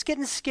there. And it's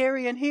getting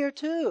scary in here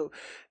too.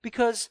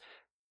 Because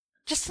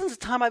just since the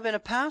time I've been a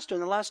pastor,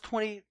 in the last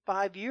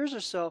 25 years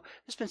or so,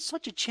 there's been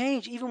such a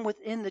change even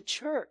within the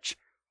church.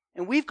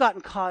 And we've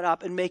gotten caught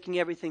up in making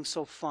everything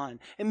so fun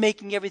and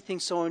making everything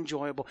so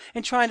enjoyable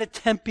and trying to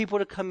tempt people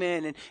to come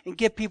in and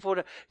get people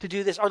to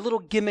do this, our little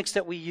gimmicks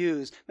that we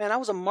use. Man, I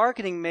was a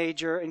marketing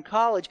major in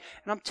college,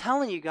 and I'm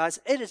telling you guys,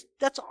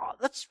 that's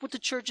what the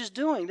church is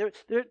doing.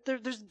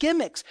 There's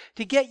gimmicks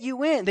to get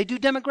you in. They do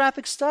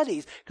demographic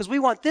studies because we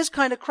want this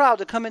kind of crowd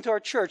to come into our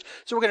church.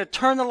 So we're going to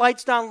turn the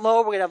lights down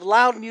low. We're going to have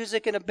loud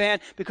music and a band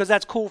because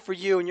that's cool for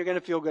you and you're going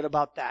to feel good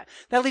about that.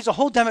 That leaves a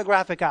whole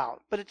demographic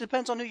out, but it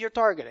depends on who you're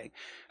targeting.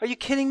 Are you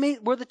kidding me?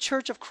 We're the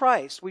church of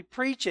Christ. We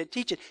preach it,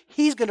 teach it.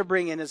 He's going to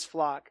bring in His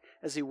flock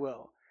as He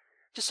will.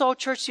 Just saw a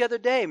church the other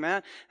day,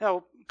 man.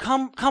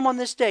 Come on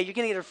this day. You're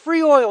going to get a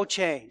free oil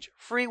change.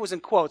 Free was in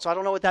quotes, so I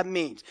don't know what that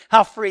means.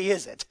 How free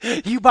is it?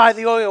 You buy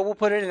the oil, we'll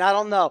put it in. I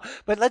don't know.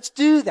 But let's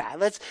do that.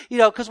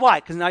 Because why?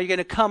 Because now you're going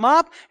to come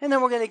up, and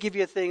then we're going to give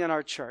you a thing in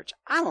our church.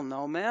 I don't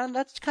know, man.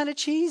 That's kind of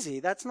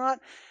cheesy. That's not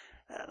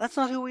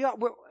who we are.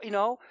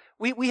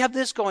 We have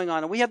this going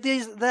on, and we have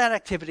that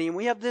activity, and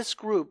we have this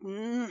group.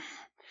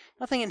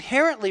 Nothing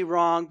inherently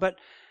wrong, but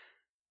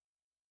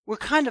we're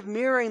kind of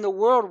mirroring the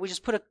world. We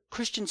just put a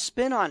Christian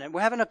spin on it.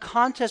 We're having a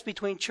contest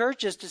between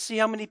churches to see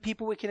how many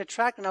people we can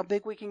attract and how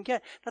big we can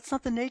get. That's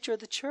not the nature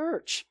of the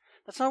church.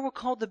 That's not what we're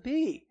called to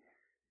be,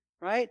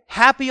 right?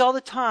 Happy all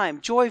the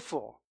time,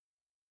 joyful.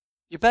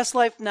 Your best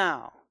life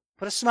now.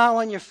 Put a smile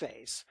on your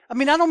face. I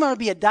don't want to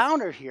be a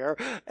downer here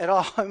at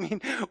all.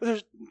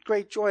 There's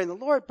great joy in the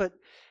Lord, but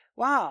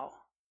wow.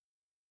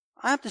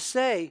 I have to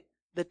say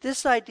that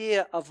this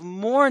idea of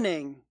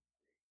mourning,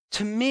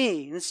 to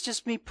me, and it's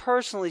just me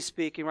personally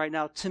speaking right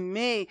now, to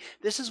me,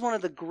 this is one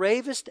of the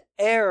gravest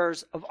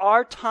errors of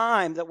our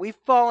time that we've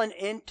fallen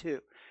into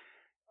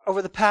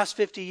over the past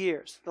 50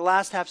 years, the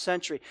last half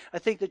century. I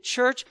think the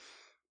church,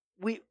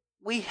 we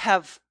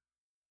have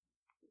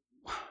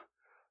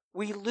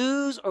we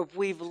lose or if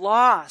we've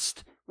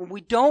lost when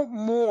we don't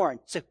mourn.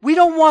 Say, we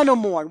don't want to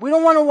mourn. We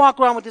don't want to walk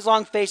around with these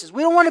long faces.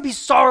 We don't want to be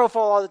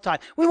sorrowful all the time.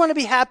 We want to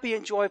be happy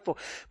and joyful.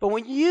 But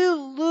when you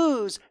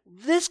lose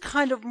this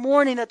kind of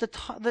mourning that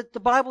the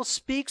Bible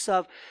speaks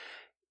of,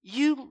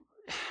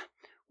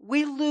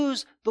 we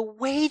lose the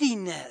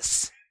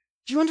weightiness.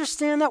 Do you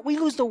understand that? We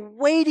lose the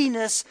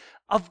weightiness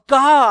of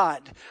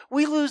God.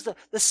 We lose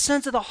the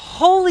sense of the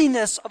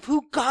holiness of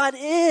who God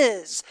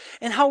is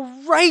and how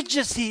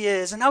righteous He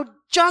is and how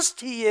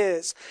just He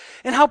is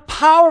and how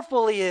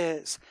powerful He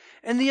is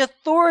and the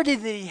authority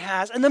that He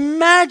has and the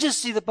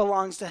majesty that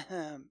belongs to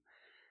Him.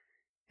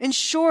 In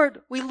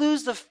short, we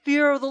lose the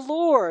fear of the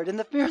Lord, and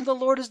the fear of the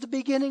Lord is the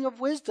beginning of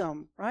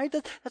wisdom, right?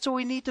 That's what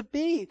we need to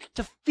be,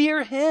 to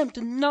fear Him,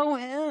 to know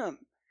Him.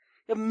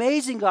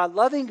 Amazing God,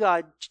 loving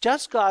God,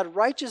 just God,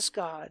 righteous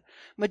God,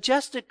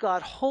 majestic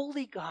God,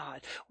 holy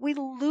God. We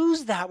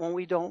lose that when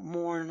we don't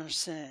mourn or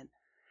sin.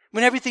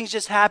 When everything's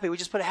just happy, we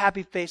just put a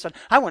happy face on.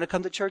 I want to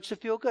come to church to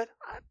feel good.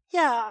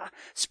 Yeah,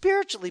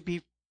 spiritually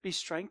be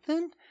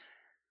strengthened.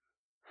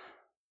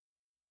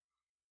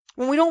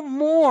 When we don't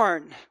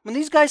mourn, when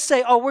these guys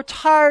say, oh, we're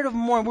tired of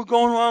mourning, we're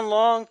going around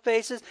long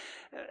faces,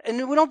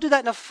 and we don't do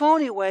that in a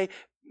phony way,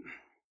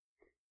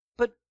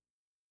 but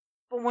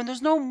when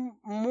there's no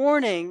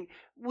mourning,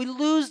 we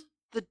lose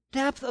the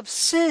depth of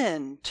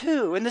sin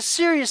too, and the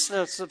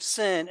seriousness of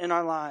sin in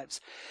our lives.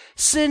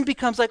 Sin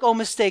becomes like, oh,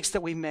 mistakes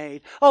that we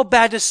made, oh,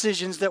 bad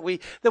decisions that we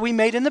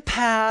made in the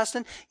past,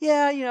 and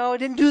yeah, I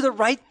didn't do the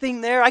right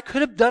thing there. I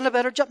could have done a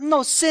better job.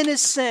 No, sin is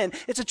sin.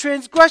 It's a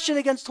transgression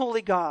against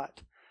holy God.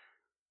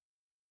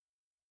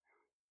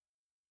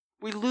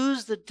 We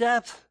lose the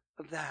depth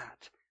of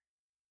that.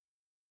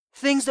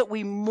 Things that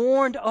we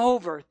mourned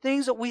over,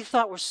 things that we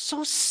thought were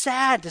so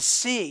sad to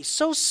see,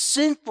 so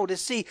sinful to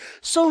see,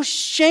 so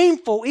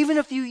shameful even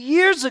a few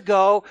years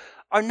ago,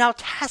 are now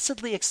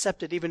tacitly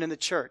accepted even in the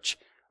church,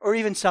 or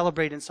even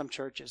celebrated in some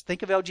churches.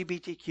 Think of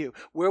LGBTQ,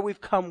 where we've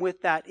come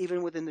with that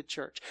even within the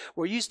church.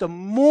 We're used to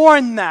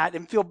mourn that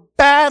and feel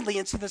badly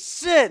and see the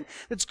sin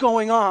that's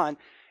going on.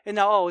 And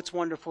now, oh, it's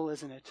wonderful,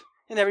 isn't it?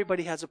 And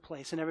everybody has a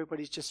place and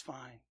everybody's just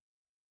fine.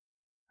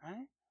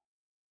 Right?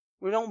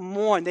 We don't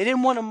mourn. They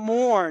didn't want to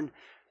mourn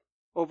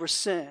over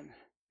sin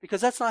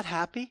because that's not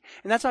happy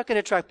and that's not going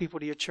to attract people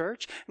to your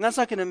church and that's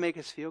not going to make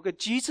us feel good.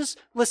 Jesus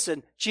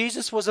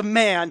was a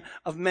man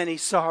of many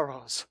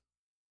sorrows.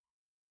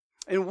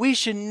 And we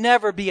should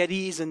never be at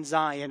ease in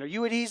Zion. Are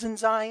you at ease in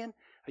Zion?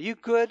 Are you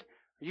good?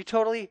 Are you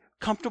totally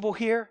comfortable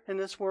here in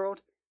this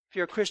world? If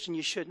you're a Christian,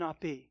 you should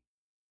not be.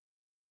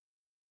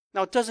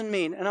 Now, it doesn't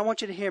mean, and I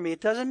want you to hear me,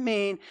 it doesn't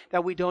mean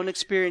that we don't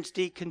experience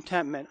deep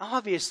contentment.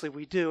 Obviously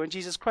we do. In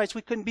Jesus Christ,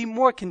 we couldn't be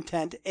more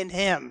content in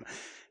Him.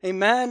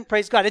 Amen.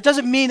 Praise God. It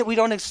doesn't mean that we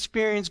don't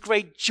experience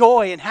great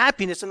joy and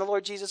happiness in the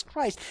Lord Jesus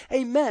Christ.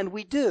 Amen.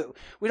 We do.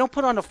 We don't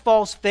put on a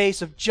false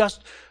face of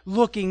just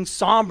looking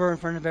somber in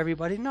front of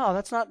everybody. No,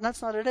 that's not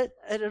it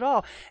at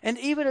all. And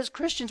even as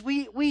Christians,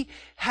 we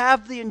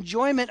have the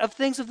enjoyment of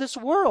things of this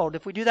world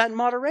if we do that in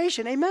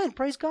moderation. Amen.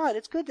 Praise God.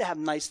 It's good to have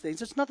nice things.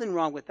 There's nothing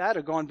wrong with that,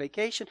 or go on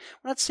vacation.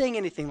 We're not saying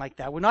anything like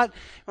that. We don't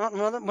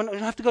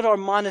have to go to our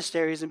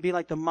monasteries and be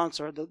like the monks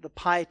or the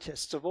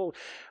pietists of old.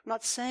 I'm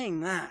not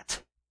saying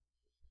that.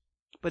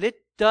 But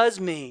it does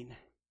mean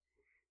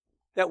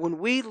that when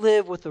we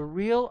live with a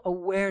real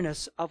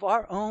awareness of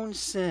our own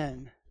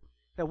sin,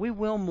 that we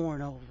will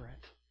mourn over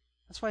it.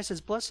 That's why He says,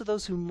 blessed are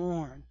those who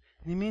mourn.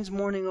 And He means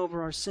mourning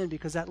over our sin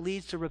because that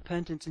leads to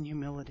repentance and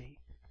humility.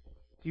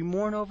 Do you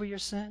mourn over your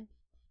sin?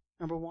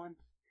 Number one.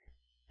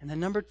 And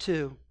then number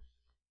two,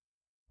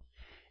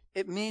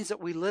 it means that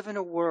we live in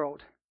a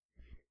world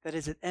that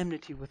is at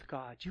enmity with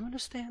God. Do you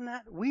understand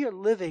that? We are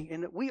living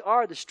in it. We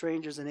are the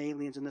strangers and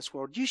aliens in this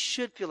world. You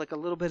should feel like a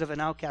little bit of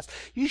an outcast.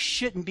 You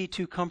shouldn't be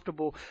too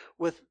comfortable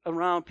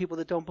around people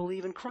that don't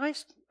believe in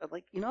Christ.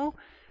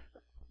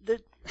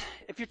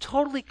 If you're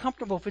totally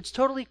comfortable, if it's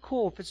totally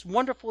cool, if it's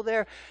wonderful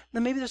there,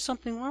 then maybe there's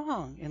something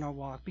wrong in our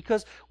walk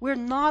because we're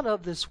not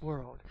of this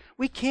world.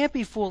 We can't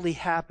be fully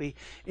happy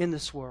in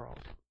this world.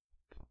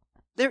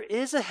 There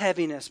is a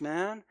heaviness,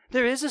 man.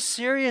 There is a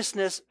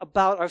seriousness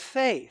about our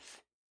faith.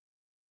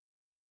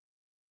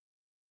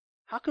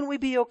 How can we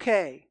be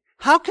okay?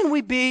 How can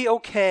we be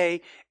okay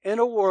in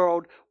a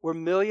world where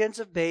millions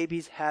of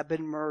babies have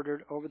been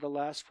murdered over the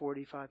last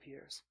 45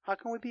 years? How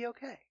can we be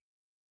okay?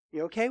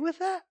 You okay with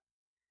that?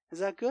 Is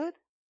that good?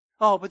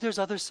 Oh, but there's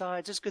other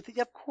sides. There's good things.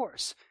 Yeah, of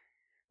course.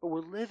 But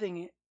we're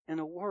living in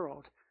a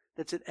world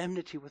that's at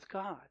enmity with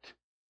God.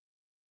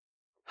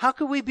 How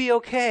can we be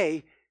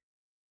okay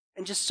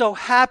and just so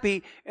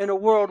happy in a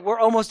world where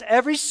almost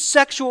every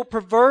sexual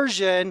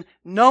perversion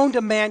known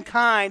to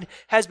mankind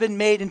has been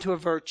made into a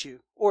virtue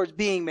or is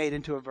being made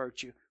into a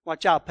virtue?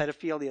 Watch out,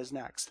 pedophilia is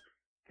next.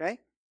 Okay?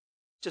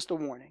 Just a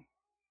warning.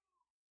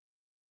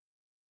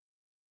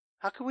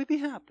 How can we be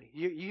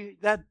happy?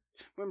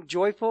 I'm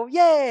joyful.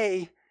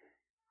 Yay!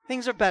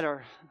 Things are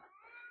better.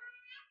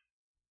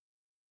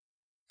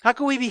 How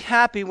can we be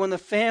happy when the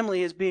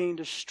family is being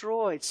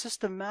destroyed,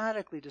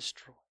 systematically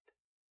destroyed?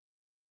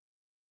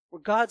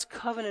 where God's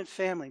covenant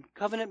family,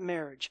 covenant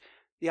marriage,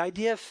 the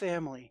idea of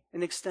family,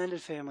 an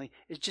extended family,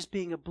 is just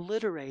being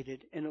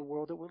obliterated in the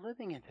world that we're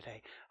living in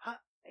today. How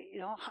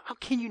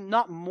can you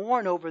not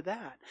mourn over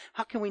that?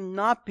 How can we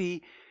not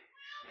be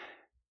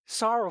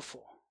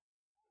sorrowful?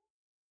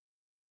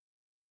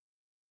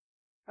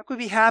 How can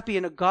we be happy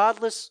in a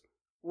godless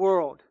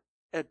world?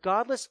 A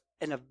godless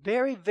and a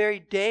very, very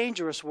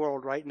dangerous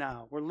world right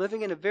now. We're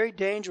living in a very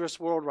dangerous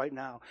world right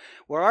now,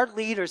 where our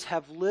leaders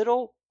have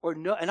little or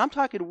no, and I'm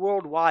talking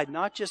worldwide,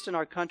 not just in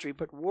our country,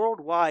 but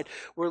worldwide,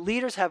 where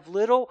leaders have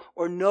little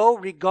or no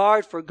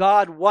regard for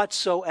God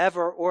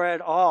whatsoever or at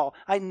all.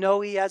 I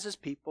know He has His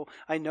people.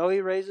 I know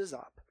He raises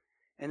up.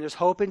 And there's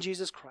hope in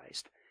Jesus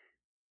Christ.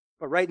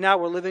 But right now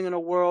we're living in a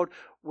world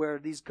where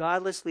these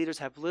godless leaders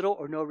have little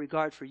or no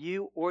regard for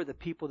you or the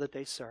people that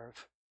they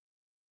serve.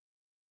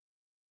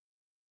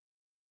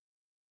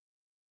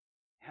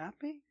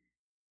 Happy?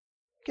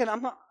 Again,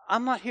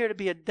 I'm not here to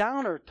be a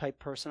downer type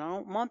person. I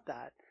don't want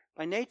that.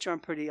 By nature, I'm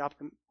pretty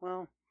optimistic.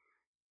 Well,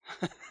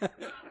 a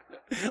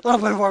little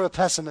bit more of a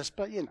pessimist,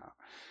 but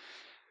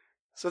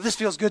So this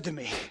feels good to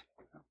me.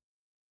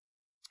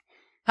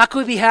 How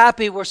could we be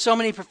happy where so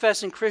many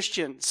professing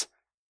Christians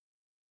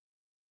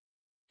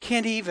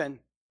can't even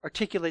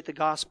articulate the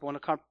gospel in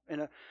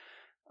a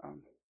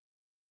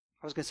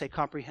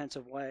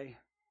comprehensive way?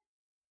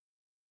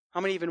 How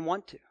many even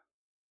want to?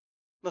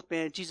 Look,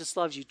 man, Jesus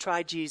loves you.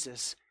 Try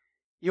Jesus.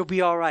 You'll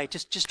be all right.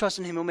 Just trust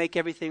in Him. He'll make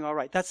everything all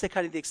right. That's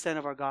the extent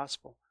of our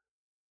gospel.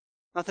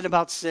 Nothing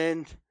about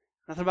sin.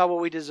 Nothing about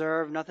what we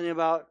deserve. Nothing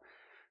about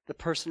the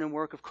person and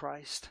work of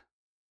Christ.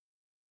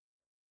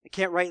 They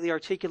can't rightly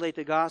articulate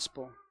the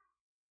gospel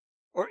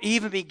or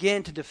even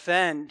begin to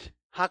defend.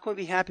 How can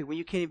we be happy when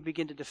you can't even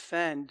begin to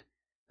defend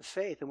the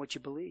faith and what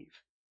you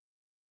believe?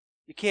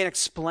 You can't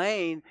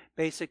explain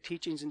basic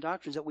teachings and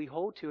doctrines that we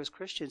hold to as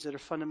Christians that are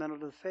fundamental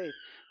to the faith.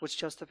 What's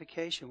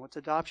justification? What's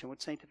adoption?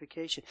 What's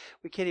sanctification?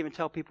 We can't even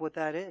tell people what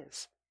that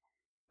is.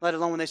 Let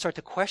alone when they start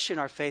to question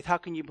our faith. How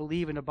can you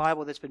believe in a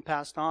Bible that's been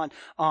passed on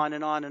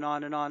and on and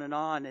on and on and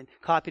on, and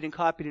copied and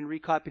copied and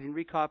recopied and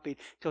recopied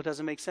till it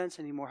doesn't make sense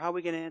anymore? How are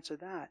we going to answer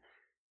that?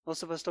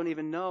 Most of us don't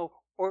even know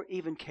or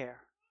even care.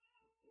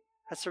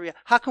 That's the reality.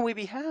 How can we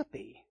be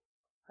happy?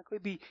 How can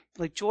we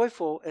be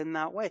joyful in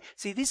that way?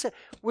 See,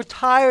 we're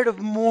tired of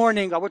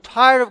mourning. We're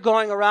tired of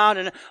going around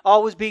and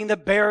always being the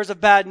bearers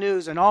of bad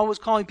news and always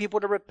calling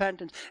people to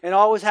repentance and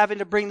always having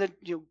to bring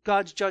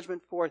God's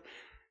judgment forth.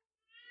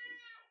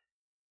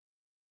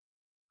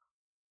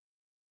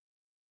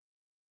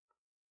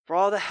 For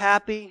all the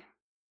happy,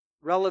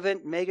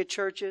 relevant mega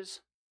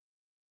churches,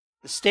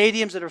 the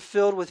stadiums that are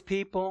filled with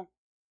people,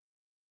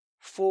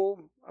 full,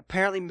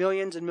 apparently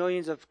millions and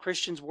millions of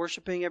Christians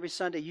worshiping every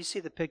Sunday. You see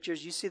the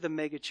pictures. You see the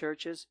mega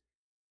churches.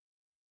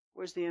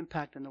 Where's the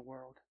impact in the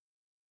world?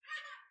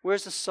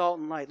 Where's the salt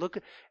and light? Look,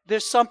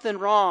 there's something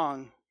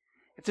wrong.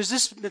 If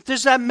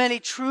there's that many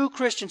true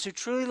Christians who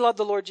truly love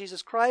the Lord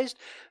Jesus Christ,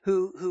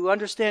 who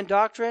understand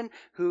doctrine,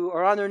 who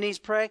are on their knees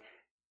praying,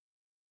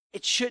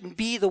 it shouldn't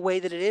be the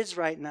way that it is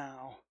right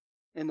now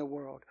in the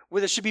world, where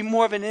there should be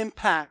more of an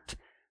impact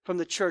from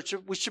the church.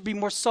 We should be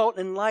more salt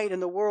and light in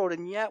the world,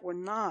 and yet we're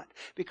not,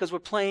 because we're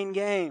playing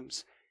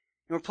games.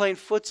 And we're playing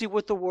footsie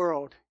with the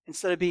world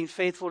instead of being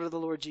faithful to the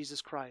Lord Jesus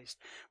Christ.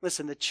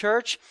 Listen, the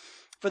church,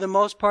 for the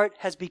most part,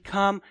 has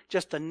become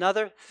just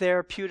another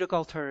therapeutic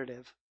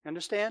alternative. You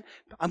understand?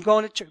 I'm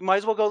going to church. Might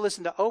as well go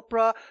listen to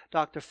Oprah,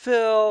 Dr.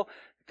 Phil,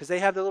 because they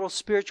have the little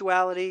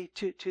spirituality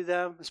to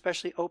them,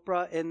 especially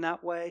Oprah in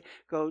that way.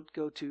 Go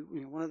to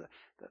one of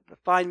the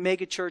fine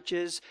mega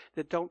churches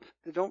that don't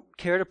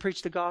care to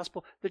preach the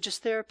gospel. They're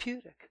just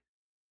therapeutic.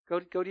 Go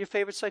to your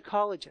favorite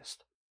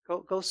psychologist.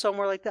 Go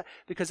somewhere like that,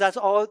 because that's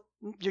all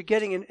you're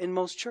getting in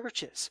most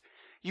churches.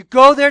 You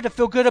go there to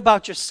feel good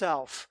about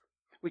yourself.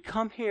 We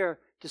come here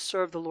to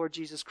serve the Lord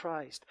Jesus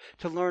Christ,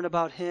 to learn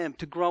about Him,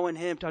 to grow in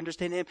Him, to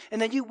understand Him,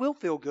 and then you will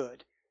feel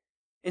good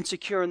and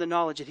secure in the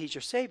knowledge that He's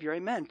your Savior.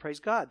 Amen.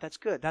 Praise God. That's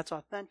good. That's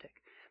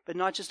authentic. But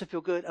not just to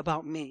feel good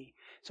about me,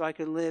 so I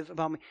can live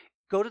about me.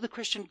 Go to the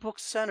Christian book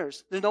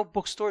centers. There's no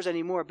bookstores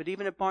anymore, but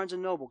even at Barnes &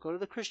 Noble, go to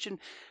the Christian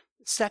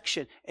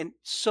section, and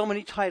so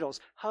many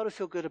titles. How to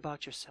feel good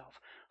about yourself.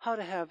 How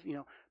to have,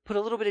 put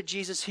a little bit of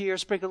Jesus here,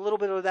 sprinkle a little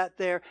bit of that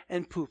there,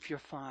 and poof, you're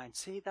fine.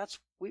 See,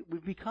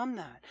 we've become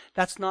that.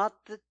 That's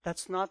not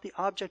the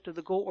object of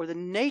the goal or the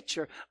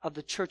nature of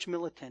the church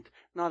militant.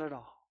 Not at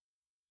all.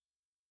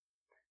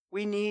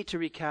 We need to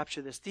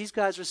recapture this. These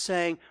guys are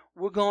saying,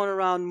 we're going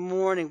around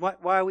mourning. Why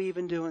are we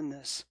even doing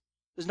this?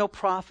 There's no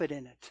profit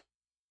in it.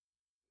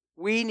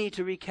 We need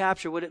to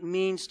recapture what it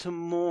means to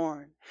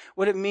mourn,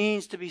 what it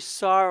means to be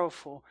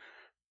sorrowful,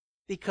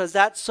 because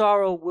that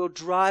sorrow will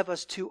drive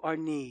us to our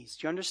knees.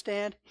 Do you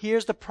understand?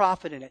 Here's the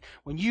profit in it.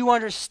 When you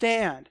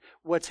understand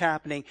what's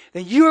happening,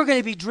 then you are going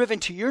to be driven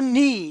to your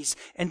knees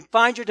and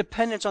find your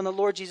dependence on the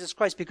Lord Jesus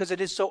Christ, because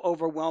it is so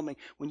overwhelming.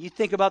 When you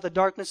think about the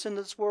darkness in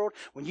this world,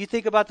 when you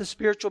think about the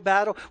spiritual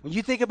battle, when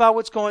you think about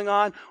what's going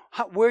on,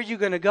 where are you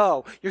going to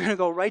go? You're going to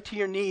go right to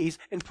your knees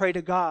and pray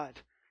to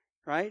God.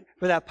 right?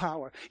 For that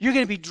power. You're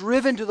going to be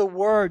driven to the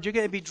Word. You're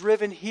going to be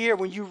driven here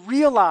when you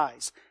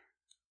realize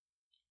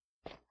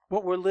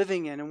what we're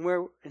living in and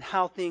where and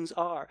how things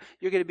are.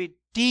 You're going to be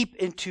deep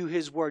into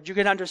His Word. You're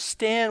going to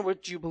understand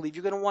what you believe.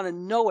 You're going to want to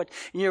know it,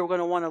 and you're going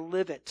to want to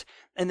live it.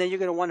 And then you're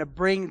going to want to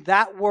bring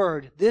that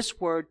Word,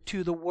 this Word,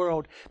 to the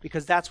world,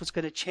 because that's what's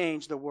going to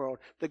change the world,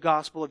 the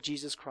gospel of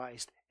Jesus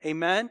Christ.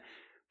 Amen?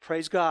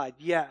 Praise God.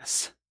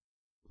 Yes.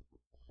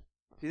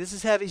 See, this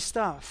is heavy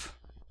stuff,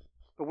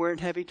 but we're in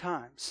heavy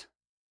times.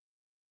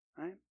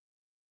 Right?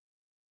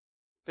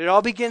 But it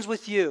all begins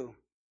with you,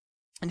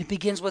 and it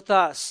begins with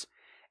us.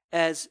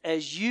 As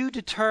you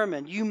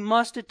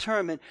must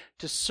determine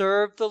to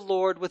serve the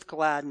Lord with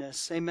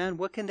gladness. Amen.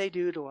 What can they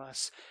do to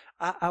us?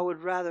 I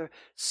would rather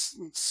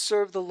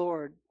serve the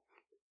Lord.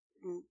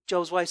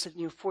 Job's wife said,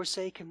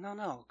 forsake him.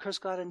 No, curse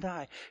God and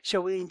die.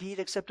 Shall we indeed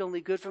accept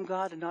only good from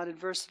God and not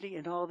adversity?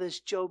 In all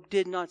this, Job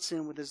did not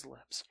sin with his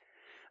lips.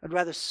 I'd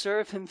rather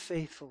serve him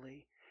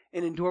faithfully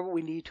and endure what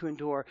we need to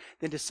endure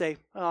than to say,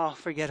 oh,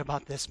 forget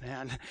about this,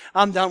 man.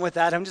 I'm done with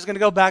that. I'm just going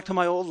to go back to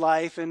my old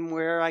life and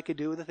where I could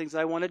do the things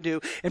I want to do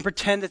and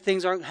pretend that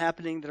things aren't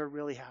happening that are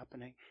really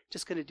happening.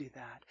 Just going to do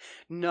that.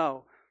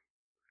 No.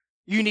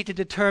 You need to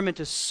determine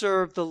to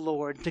serve the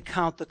Lord, to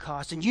count the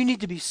cost. And you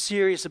need to be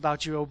serious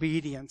about your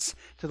obedience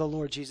to the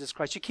Lord Jesus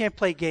Christ. You can't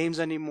play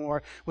games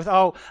anymore with,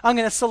 I'm going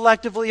to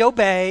selectively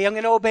obey. I'm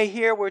going to obey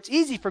here where it's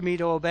easy for me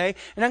to obey.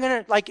 And I'm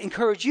going to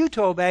encourage you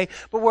to obey.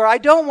 But where I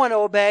don't want to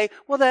obey,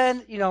 well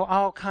then,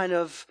 I'll kind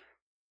of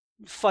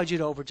fudge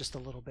it over just a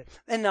little bit.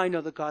 And I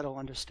know that God will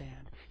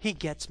understand. He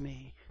gets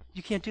me.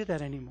 You can't do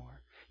that anymore.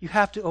 You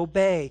have to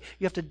obey.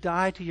 You have to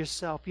die to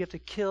yourself. You have to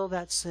kill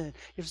that sin.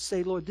 You have to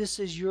say, Lord, this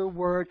is your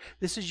word.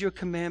 This is your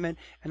commandment.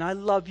 And I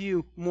love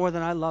you more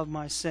than I love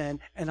my sin.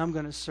 And I'm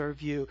going to serve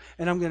you.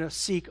 And I'm going to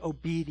seek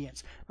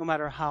obedience, no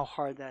matter how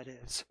hard that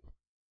is.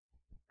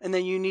 And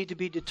then you need to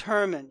be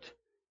determined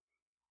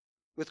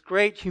with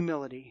great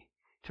humility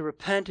to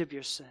repent of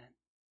your sin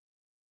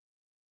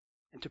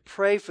and to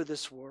pray for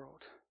this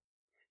world.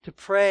 To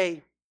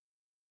pray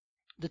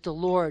that the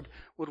Lord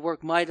would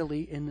work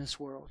mightily in this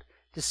world.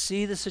 To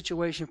see the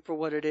situation for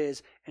what it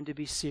is and to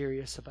be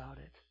serious about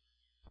it.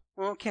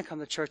 Well, we can't come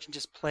to church and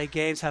just play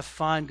games, have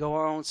fun, go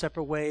our own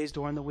separate ways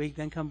during the week,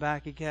 then come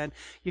back again.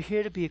 You're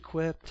here to be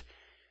equipped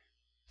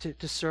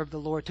to serve the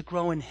Lord, to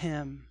grow in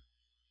Him.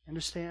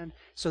 Understand?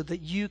 So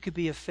that you could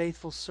be a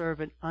faithful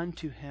servant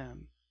unto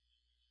Him.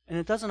 And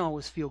it doesn't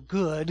always feel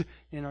good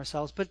in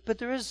ourselves, but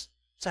there is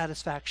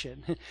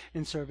satisfaction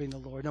in serving the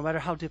Lord, no matter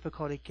how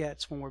difficult it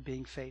gets when we're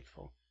being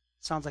faithful.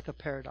 It sounds like a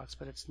paradox,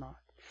 but it's not.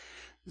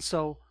 And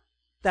so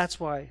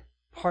that's why,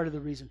 part of the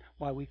reason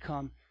why we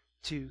come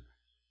to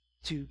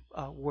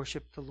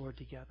worship the Lord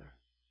together.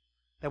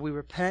 That we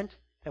repent,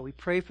 that we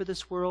pray for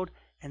this world,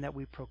 and that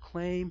we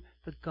proclaim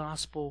the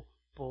gospel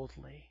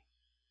boldly.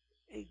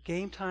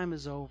 Game time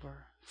is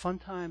over. Fun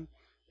time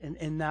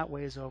in that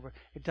way is over.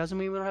 It doesn't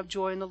mean we don't have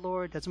joy in the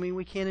Lord. It doesn't mean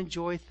we can't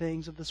enjoy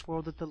things of this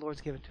world that the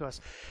Lord's given to us.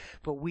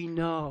 But we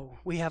know,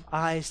 we have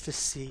eyes to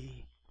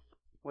see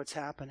what's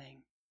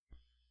happening.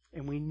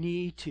 And we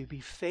need to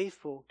be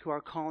faithful to our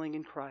calling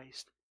in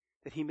Christ,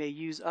 that He may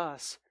use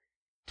us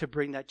to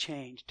bring that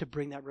change, to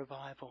bring that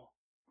revival,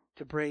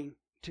 to bring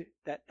to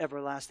that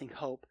everlasting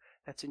hope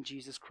that's in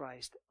Jesus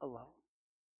Christ alone.